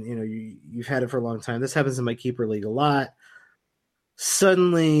 and you've had it for a long time. This happens in my keeper league a lot.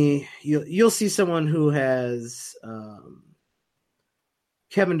 Suddenly, you'll see someone who has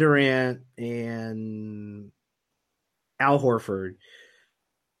Kevin Durant and Al Horford,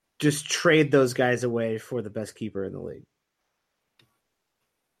 just trade those guys away for the best keeper in the league.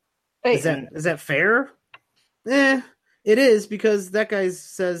 Hey, is that fair? It is, because that guy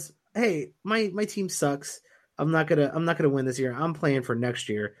says, "Hey, my team sucks. I'm not gonna win this year. I'm playing for next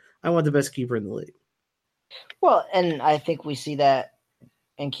year. I want the best keeper in the league." Well, and I think we see that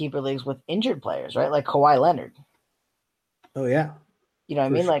in keeper leagues with injured players, right? Like Kawhi Leonard. Oh yeah. You know what I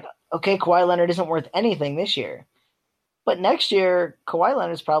mean? Sure. Like, okay, Kawhi Leonard isn't worth anything this year, but next year Kawhi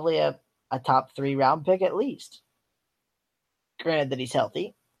Leonard is probably a top 3 round pick at least. Granted that he's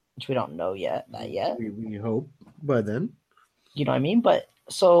healthy, which we don't know yet. Not yet. We hope by then. You know what I mean? But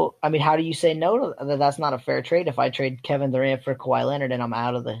so, I mean, how do you say no to that? That's not a fair trade. If I trade Kevin Durant for Kawhi Leonard and I'm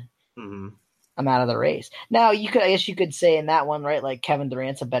out of the, I'm out of the race. Now, I guess you could say in that one, right? Like Kevin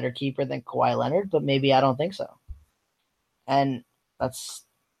Durant's a better keeper than Kawhi Leonard, but maybe I don't think so. And that's,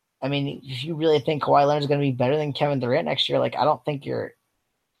 I mean, if you really think Kawhi Leonard is going to be better than Kevin Durant next year, like I don't think you're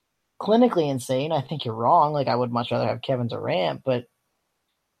clinically insane. I think you're wrong. Like I would much rather have Kevin Durant, but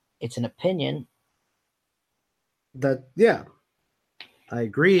it's an opinion. Yeah, I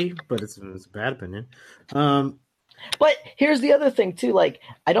agree, but it's a bad opinion. But here's the other thing too. Like,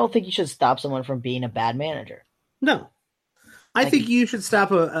 I don't think you should stop someone from being a bad manager. No, I Like, think you should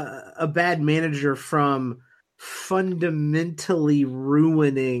stop a bad manager from fundamentally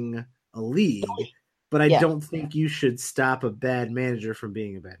ruining a league, but I yeah. don't think you should stop a bad manager from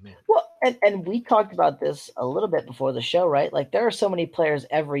being a bad manager. Well, and we talked about this a little bit before the show, right? Like, there are so many players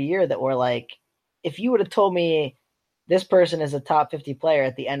every year that were like, if you would have told me this person is a top 50 player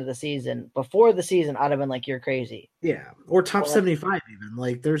at the end of the season, before the season, I'd have been like, you're crazy. Yeah, or top Well, 75 even.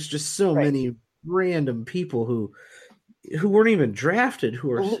 Like there's just so right. many random people who weren't even drafted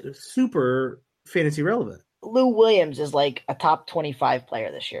who are super fantasy relevant. Lou Williams is like a top 25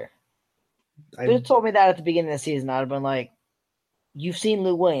 player this year. If you I told me that at the beginning of the season, I'd have been like, you've seen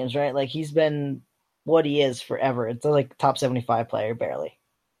Lou Williams, right? Like, he's been what he is forever. It's like top 75 player, barely.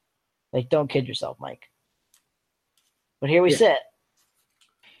 Like, don't kid yourself, Mike. But here we sit.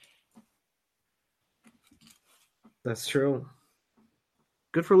 That's true.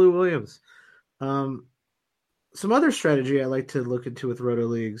 Good for Lou Williams. Some other strategy I like to look into with roto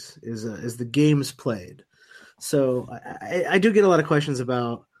leagues is the games played. So I do get a lot of questions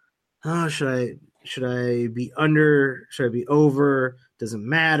about, oh, should I be under? Should I be over? Doesn't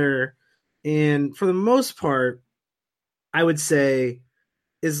matter. And for the most part, I would say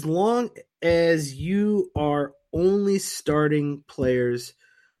as long as you are only starting players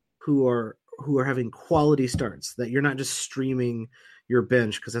who are having quality starts, that you're not just streaming your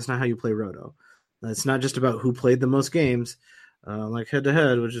bench, because that's not how you play roto. It's not just about who played the most games, like head to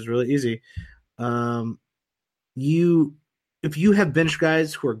head, which is really easy. Um, you if you have bench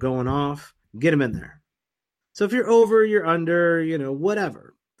guys who are going off, get them in there. So if you're over, you're under,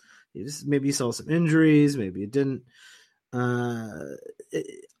 whatever. Maybe you saw some injuries, maybe you didn't.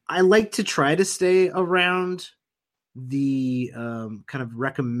 I like to try to stay around the kind of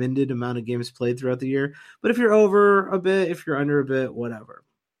recommended amount of games played throughout the year. But if you're over a bit, if you're under a bit, whatever.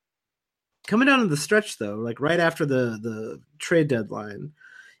 Coming down to the stretch, though, like right after the trade deadline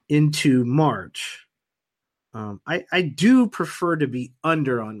into March, I do prefer to be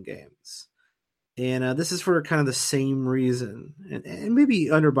under on games. And this is for kind of the same reason, and maybe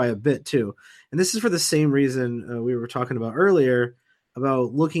under by a bit too. And this is for the same reason we were talking about earlier,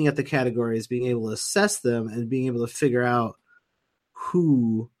 about looking at the categories, being able to assess them, and being able to figure out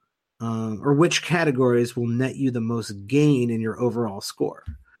who or which categories will net you the most gain in your overall score.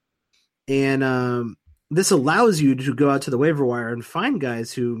 And this allows you to go out to the waiver wire and find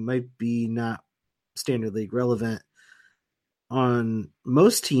guys who might be not standard league relevant on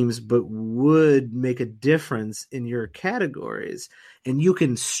most teams, but would make a difference in your categories, and you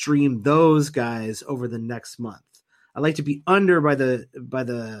can stream those guys over the next month. I like to be under by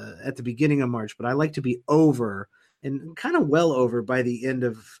the at the beginning of March, but I like to be over and kind of well over by the end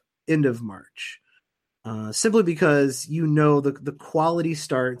of March. Simply because the quality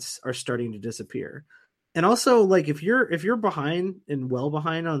starts are starting to disappear. And also, like, if you're behind and well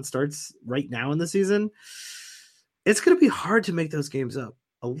behind on starts right now in the season, it's going to be hard to make those games up.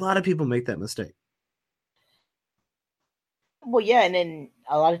 A lot of people make that mistake. Well, yeah, and then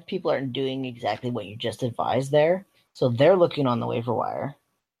a lot of people aren't doing exactly what you just advised there. So they're looking on the waiver wire.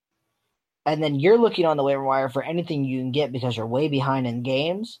 And then you're looking on the waiver wire for anything you can get because you're way behind in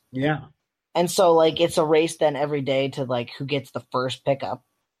games. Yeah. And so, like, it's a race then every day to, like, who gets the first pickup.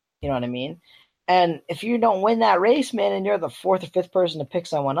 You know what I mean? And if you don't win that race, man, and you're the fourth or fifth person to pick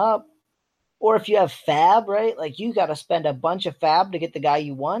someone up, or if you have fab, right? Like, you got to spend a bunch of fab to get the guy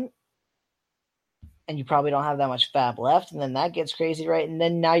you want. And you probably don't have that much fab left. And then that gets crazy, right? And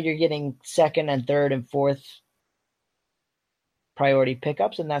then now you're getting second and third and fourth priority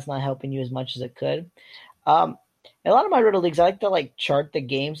pickups, and that's not helping you as much as it could. A lot of my roto leagues, I like to like chart the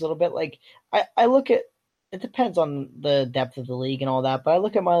games a little bit. Like I look at, it depends on the depth of the league and all that, but I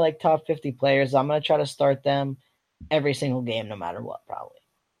look at my like top 50 players. I'm going to try to start them every single game, no matter what, probably.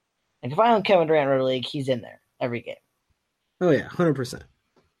 Like if I own Kevin Durant roto league, he's in there every game. Oh yeah, 100%.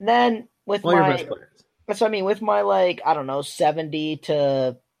 Then with all your best players. That's what I mean. With my like, I don't know, 70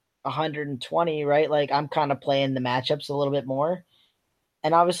 to 120, right? Like I'm kind of playing the matchups a little bit more.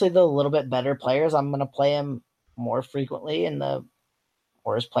 And obviously the little bit better players, I'm going to play them more frequently, and the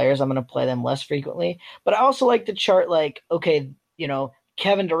worst players, I'm going to play them less frequently. But I also like to chart like, okay,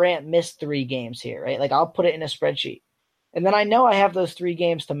 Kevin Durant missed 3 games here, right? Like I'll put it in a spreadsheet. And then I know I have those 3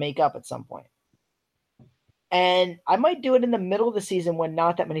 games to make up at some point. And I might do it in the middle of the season when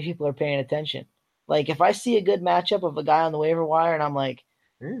not that many people are paying attention. Like if I see a good matchup of a guy on the waiver wire and I'm like,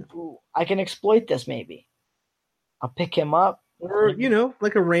 ooh, I can exploit this maybe, I'll pick him up. Or,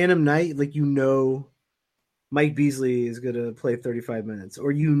 like a random night, like Mike Beasley is going to play 35 minutes,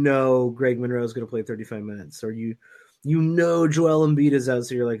 or you know Greg Monroe is going to play 35 minutes, or you know Joel Embiid is out,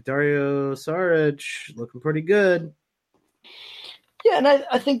 so you're like, Dario Saric looking pretty good. Yeah, and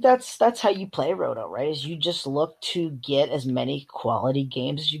I think that's how you play Roto, right? Is you just look to get as many quality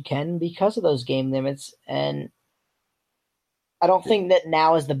games as you can because of those game limits. And I don't think that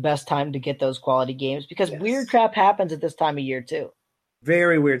now is the best time to get those quality games because weird crap happens at this time of year too.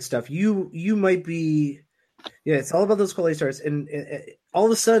 Very weird stuff. You might be, yeah. It's all about those quality starts, and all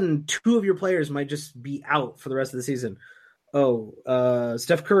of a sudden, two of your players might just be out for the rest of the season.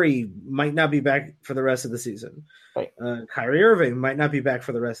 Steph Curry might not be back for the rest of the season. Right. Kyrie Irving might not be back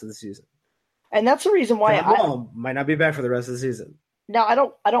for the rest of the season. And that's the reason why John Wall might not be back for the rest of the season. Now I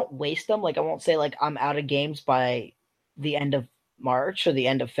don't waste them. Like I won't say like I'm out of games by the end of March or the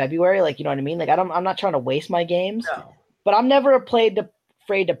end of February. Like you know what I mean? Like I'm not trying to waste my games. No. But I'm never afraid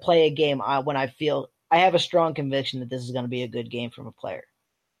to play a game when I feel I have a strong conviction that this is going to be a good game from a player.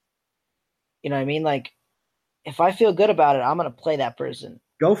 You know what I mean? Like if I feel good about it, I'm going to play that person.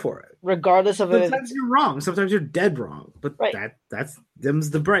 Go for it. Regardless of sometimes you're wrong. Sometimes you're dead wrong. But right. that's them's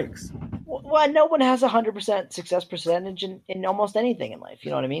the breaks. Well, no one has 100% success percentage in almost anything in life.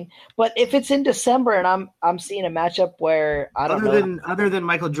 You know what I mean? But if it's in December and I'm seeing a matchup where I don't know. Other than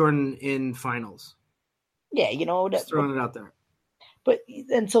Michael Jordan in finals. Yeah, you know. Just throwing it out there. But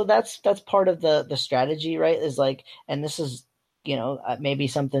and so that's part of the strategy, right? Is like, and this is, you know, maybe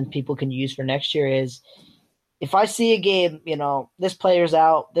something people can use for next year is if I see a game, you know, this player's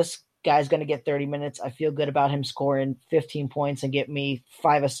out, this guy's going to get 30 minutes. I feel good about him scoring 15 points and get me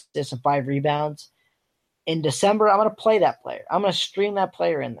 5 assists and 5 rebounds. In December, I'm going to play that player. I'm going to stream that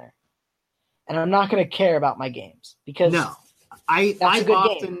player in there. And I'm not going to care about my games because I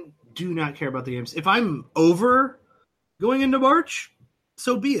often do not care about the games. If I'm over going into March,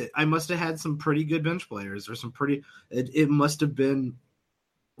 so be it. I must have had some pretty good bench players or some pretty it must have been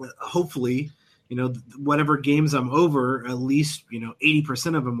hopefully, you know, whatever games I'm over, at least, you know,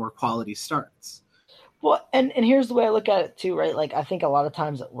 80% of them were quality starts. Well, and here's the way I look at it too, right? Like I think a lot of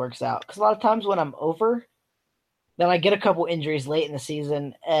times it works out because a lot of times when I'm over, then I get a couple injuries late in the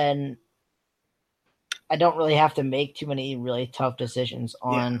season and I don't really have to make too many really tough decisions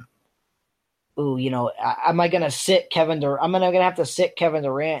on, you know, am I going to sit Kevin Durant? I'm going to have to sit Kevin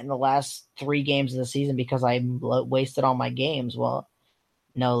Durant in the last 3 games of the season because I wasted all my games. Well,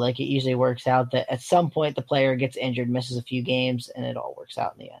 no, like it usually works out that at some point the player gets injured, misses a few games, and it all works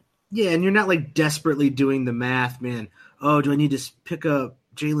out in the end. Yeah, and you're not like desperately doing the math, man. Oh, do I need to pick up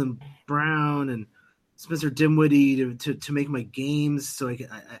Jaylen Brown and Spencer Dinwiddie to make my games so I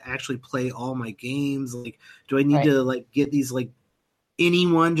actually play all my games? Like, do I need to like get these like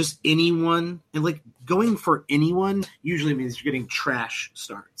just anyone? And like going for anyone usually means you're getting trash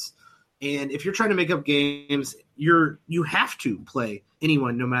starts. And if you're trying to make up games, you have to play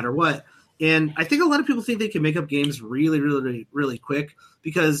anyone no matter what. And I think a lot of people think they can make up games really, really, really quick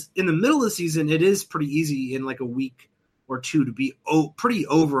because in the middle of the season, it is pretty easy in like a week or two to be pretty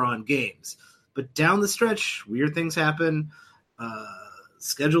over on games. But down the stretch, weird things happen.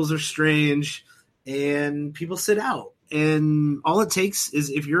 Schedules are strange, and people sit out. And all it takes is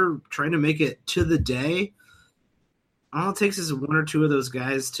if you're trying to make it to the day, all it takes is 1 or 2 of those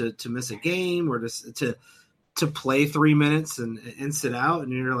guys to miss a game or to play 3 minutes and sit out,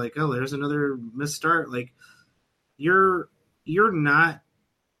 and you're like, oh, there's another missed start. Like you're not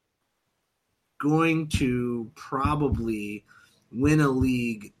going to probably win a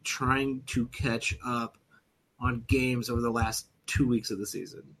league trying to catch up on games over the last 2 weeks of the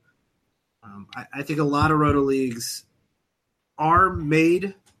season. I think a lot of Roto leagues are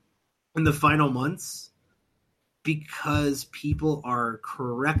made in the final months because people are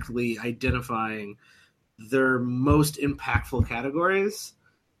correctly identifying their most impactful categories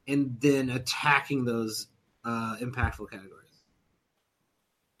and then attacking those impactful categories.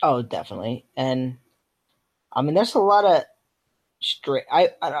 Oh, definitely. And I mean, there's a lot of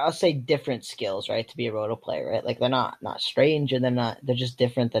I'll say different skills, right, to be a Roto player, right? Like they're not strange and they're just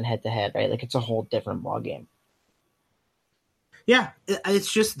different than head to head, right? Like it's a whole different ball game. Yeah,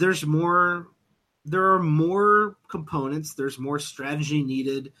 it's just there are more components, there's more strategy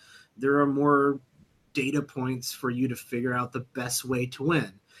needed, there are more data points for you to figure out the best way to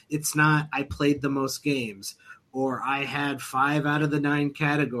win. It's not I played the most games or I had 5 out of the 9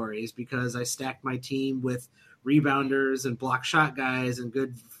 categories because I stacked my team with rebounders and block shot guys and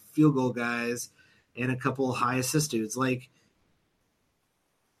good field goal guys and a couple high assist dudes. Like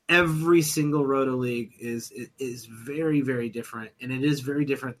every single Roto league is very, very different, and it is very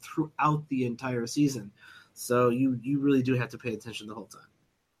different throughout the entire season. So you really do have to pay attention the whole time.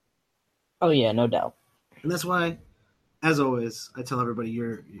 Oh yeah, no doubt. And that's why, as always, I tell everybody,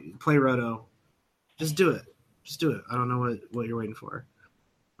 play Roto. Just do it. Just do it. I don't know what you're waiting for.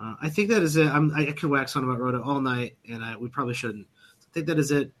 I think that is it. I could wax on about Roto all night, and we probably shouldn't. I think that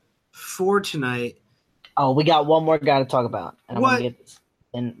is it for tonight. Oh, we got one more guy to talk about, and I'm going to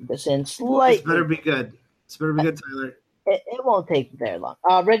get this in slightly. This better be good. This better be good, Tyler. It won't take very long.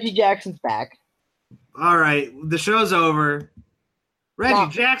 Reggie Jackson's back. All right, the show's over.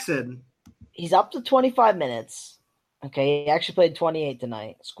 Reggie Jackson. He's up to 25 minutes. Okay, he actually played 28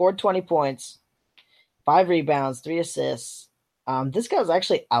 tonight. Scored 20 points, 5 rebounds, 3 assists. This guy was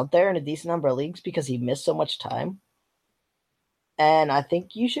actually out there in a decent number of leagues because he missed so much time. And I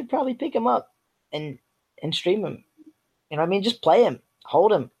think you should probably pick him up and stream him. You know what I mean? Just play him.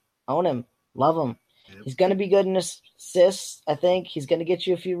 Hold him. Own him. Love him. Yep. He's going to be good in assists, I think. He's going to get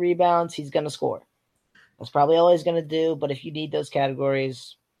you a few rebounds. He's going to score. That's probably all he's going to do. But if you need those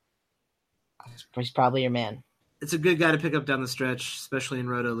categories, he's probably your man. It's a good guy to pick up down the stretch, especially in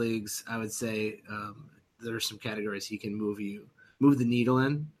Roto leagues. I would say there are some categories he can move the needle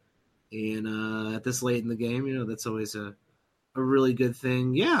in. And at this late in the game, that's always a really good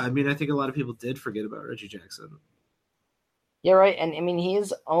thing. Yeah, I mean, I think a lot of people did forget about Reggie Jackson. Yeah, right. And, I mean, he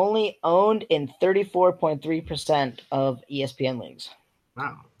is only owned in 34.3% of ESPN leagues.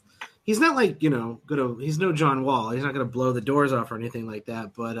 Wow. He's not like, he's no John Wall. He's not going to blow the doors off or anything like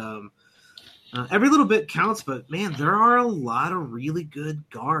that. But every little bit counts. But, man, there are a lot of really good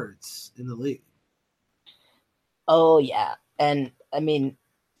guards in the league. Oh, yeah. And, I mean,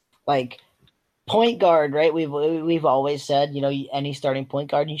 like, point guard, right? We've always said, any starting point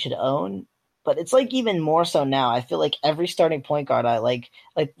guard you should own. But it's like even more so now. I feel like every starting point guard I like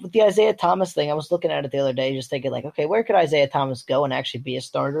with the Isaiah Thomas thing, I was looking at it the other day just thinking like, okay, where could Isaiah Thomas go and actually be a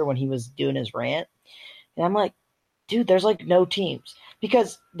starter when he was doing his rant? And I'm like, dude, there's like no teams.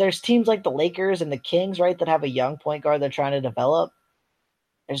 Because there's teams like the Lakers and the Kings, right, that have a young point guard they're trying to develop.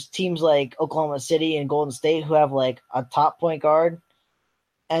 There's teams like Oklahoma City and Golden State who have like a top point guard.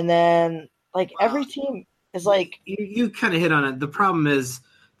 And then like every team is like – You kind of hit on it. The problem is –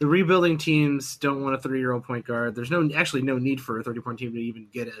 the rebuilding teams don't want a 3-year-old point guard. There's no need for a 30-point team to even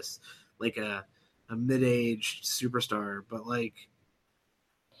get us like a mid-aged superstar. But like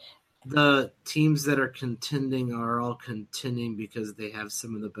the teams that are contending are all contending because they have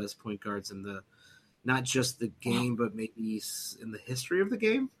some of the best point guards in not just the game, but maybe in the history of the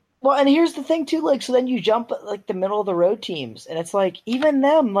game. Well, and here's the thing too, like so then you jump at like the middle of the road teams, and it's like even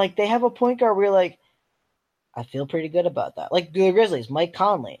them, like they have a point guard where you're like, I feel pretty good about that. Like the Grizzlies, Mike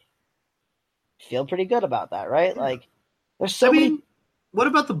Conley. Feel pretty good about that, right? Yeah. Like there's so many. What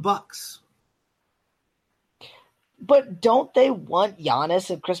about the Bucks? But don't they want Giannis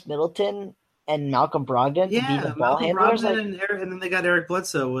and Chris Middleton and Malcolm Brogdon to be the ball handlers? And then they got Eric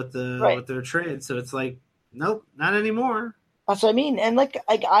Bledsoe with their trade. So it's like, nope, not anymore. That's what I mean. And like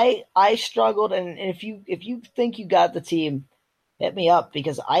I struggled, and if you think you got the team, hit me up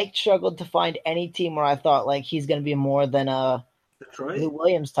because I struggled to find any team where I thought like he's going to be more than a Lou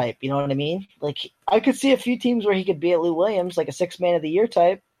Williams type. You know what I mean? Like I could see a few teams where he could be at Lou Williams, like a 6 man of the year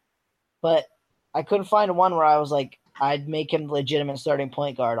type, but I couldn't find one where I was like, I'd make him the legitimate starting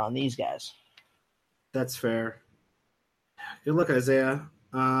point guard on these guys. That's fair. Good luck, Isaiah.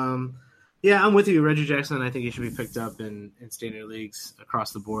 Yeah, I'm with you, Reggie Jackson. I think he should be picked up in standard leagues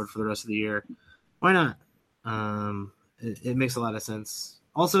across the board for the rest of the year. Why not? It makes a lot of sense.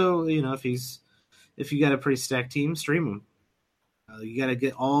 Also, if you got a pretty stacked team, stream them. You got to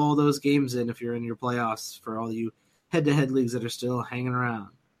get all those games in if you're in your playoffs for all you head-to-head leagues that are still hanging around.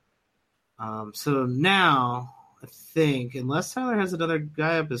 So now, I think, unless Tyler has another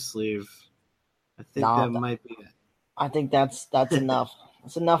guy up his sleeve, I think that might be it. I think that's enough.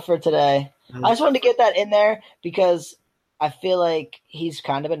 That's enough for today. I just wanted to get that in there because I feel like he's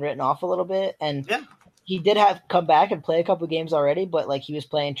kind of been written off a little bit, and he did have come back and play a couple games already, but like he was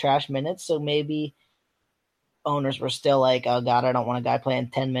playing trash minutes, so maybe owners were still like, oh God, I don't want a guy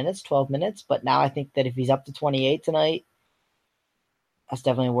playing 10 minutes, 12 minutes. But now I think that if he's up to 28 tonight, that's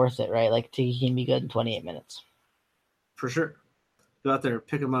definitely worth it, right? Like he can be good in 28 minutes. For sure. Go out there,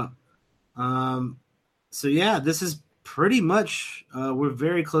 pick him up. So yeah, this is pretty much we're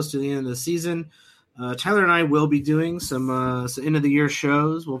very close to the end of the season. Tyler and I will be doing some end of the year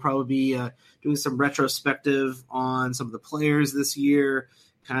shows. We'll probably be doing some retrospective on some of the players this year,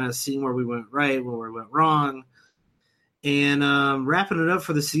 kind of seeing where we went right, where we went wrong, and wrapping it up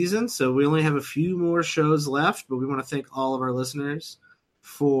for the season. So we only have a few more shows left, but we want to thank all of our listeners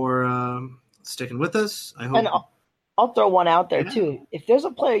for sticking with us. I hope. And I'll throw one out there too. If there's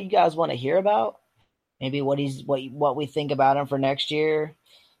a player you guys want to hear about, maybe what we think about him for next year,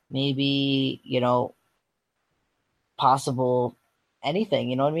 maybe possible anything.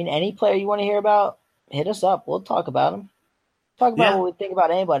 You know what I mean? Any player you want to hear about, hit us up. We'll talk about them. Talk about what we think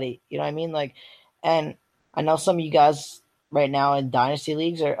about anybody. You know what I mean? Like, and I know some of you guys right now in dynasty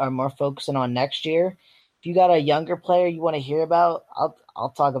leagues are more focusing on next year. If you got a younger player you want to hear about,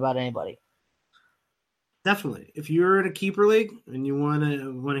 I'll talk about anybody. Definitely. If you're in a keeper league and you want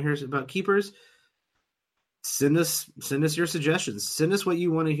to hear about keepers, send us your suggestions. Send us what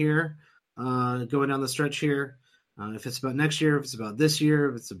you want to hear going down the stretch here. If it's about next year, if it's about this year,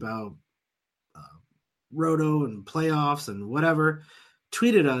 if it's about Roto and playoffs and whatever,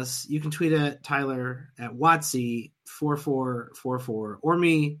 tweet at us. You can tweet at Tyler at Watsy4444 or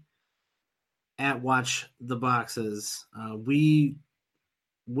me at Watch the Boxes. We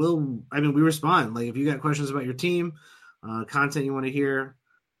respond. Like, if you got questions about your team, content you want to hear,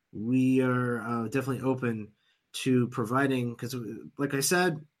 we are definitely open to providing, because like I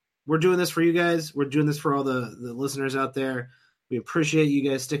said, we're doing this for you guys. We're doing this for all the listeners out there. We appreciate you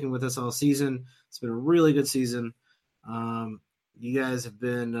guys sticking with us all season. It's been a really good season. You guys have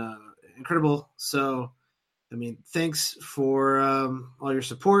been incredible. So, I mean, thanks for all your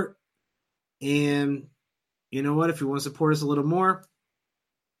support. And you know what? If you want to support us a little more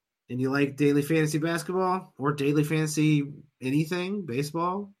and you like daily fantasy basketball or daily fantasy anything,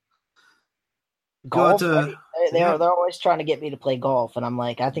 baseball, golf. They're always trying to get me to play golf, and I'm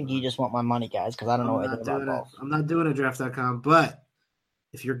like, I think you just want my money, guys, because I don't know anything about golf. I'm not doing a draft.com, but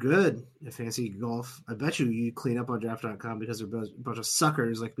if you're good at fantasy golf, I bet you clean up on draft.com, because there are a bunch of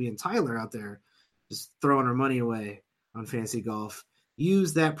suckers like me and Tyler out there just throwing our money away on fantasy golf.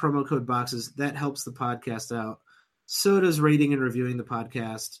 Use that promo code BOXES. That helps the podcast out. So does rating and reviewing the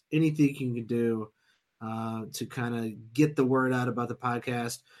podcast. Anything you can do to kind of get the word out about the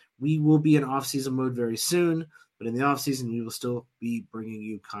podcast. We will be in off-season mode very soon, but in the off-season, we will still be bringing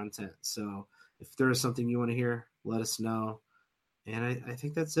you content. So if there is something you want to hear, let us know. And I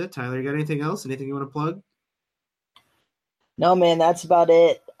think that's it. Tyler, you got anything else? Anything you want to plug? No, man, that's about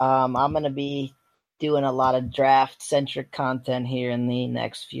it. I'm going to be doing a lot of draft-centric content here in the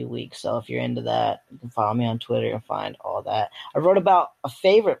next few weeks. So if you're into that, you can follow me on Twitter and find all that. I wrote about a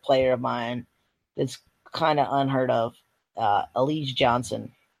favorite player of mine that's kind of unheard of, Elijah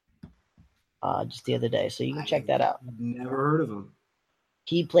Johnson, just the other day. So you can check that out. Never heard of him.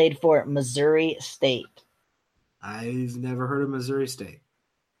 He played for Missouri State. I've never heard of Missouri State.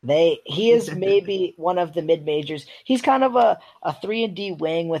 He is maybe one of the mid-majors. He's kind of a 3-and-D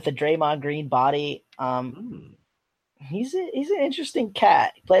wing with a Draymond Green body. He's an interesting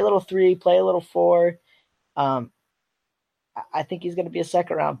cat. Play a little 3, play a little 4. I think he's going to be a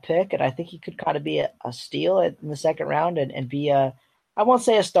second-round pick, and I think he could kind of be a steal in the second round and be I won't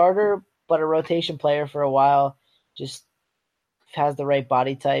say a starter, but a rotation player for a while. Just has the right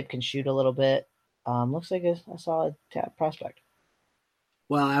body type, can shoot a little bit. Looks like a solid prospect.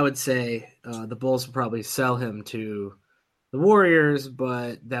 Well, I would say the Bulls would probably sell him to the Warriors,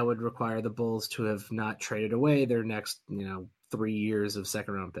 but that would require the Bulls to have not traded away their next, 3 years of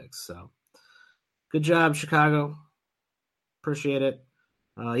second-round picks. So, good job, Chicago. Appreciate it.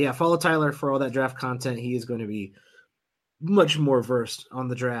 Follow Tyler for all that draft content. He is going to be much more versed on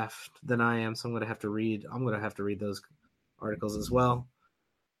the draft than I am, so I'm going to have to read those articles as well.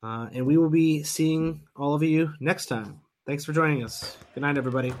 And we will be seeing all of you next time. Thanks for joining us. Good night,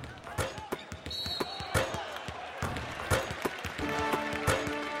 everybody.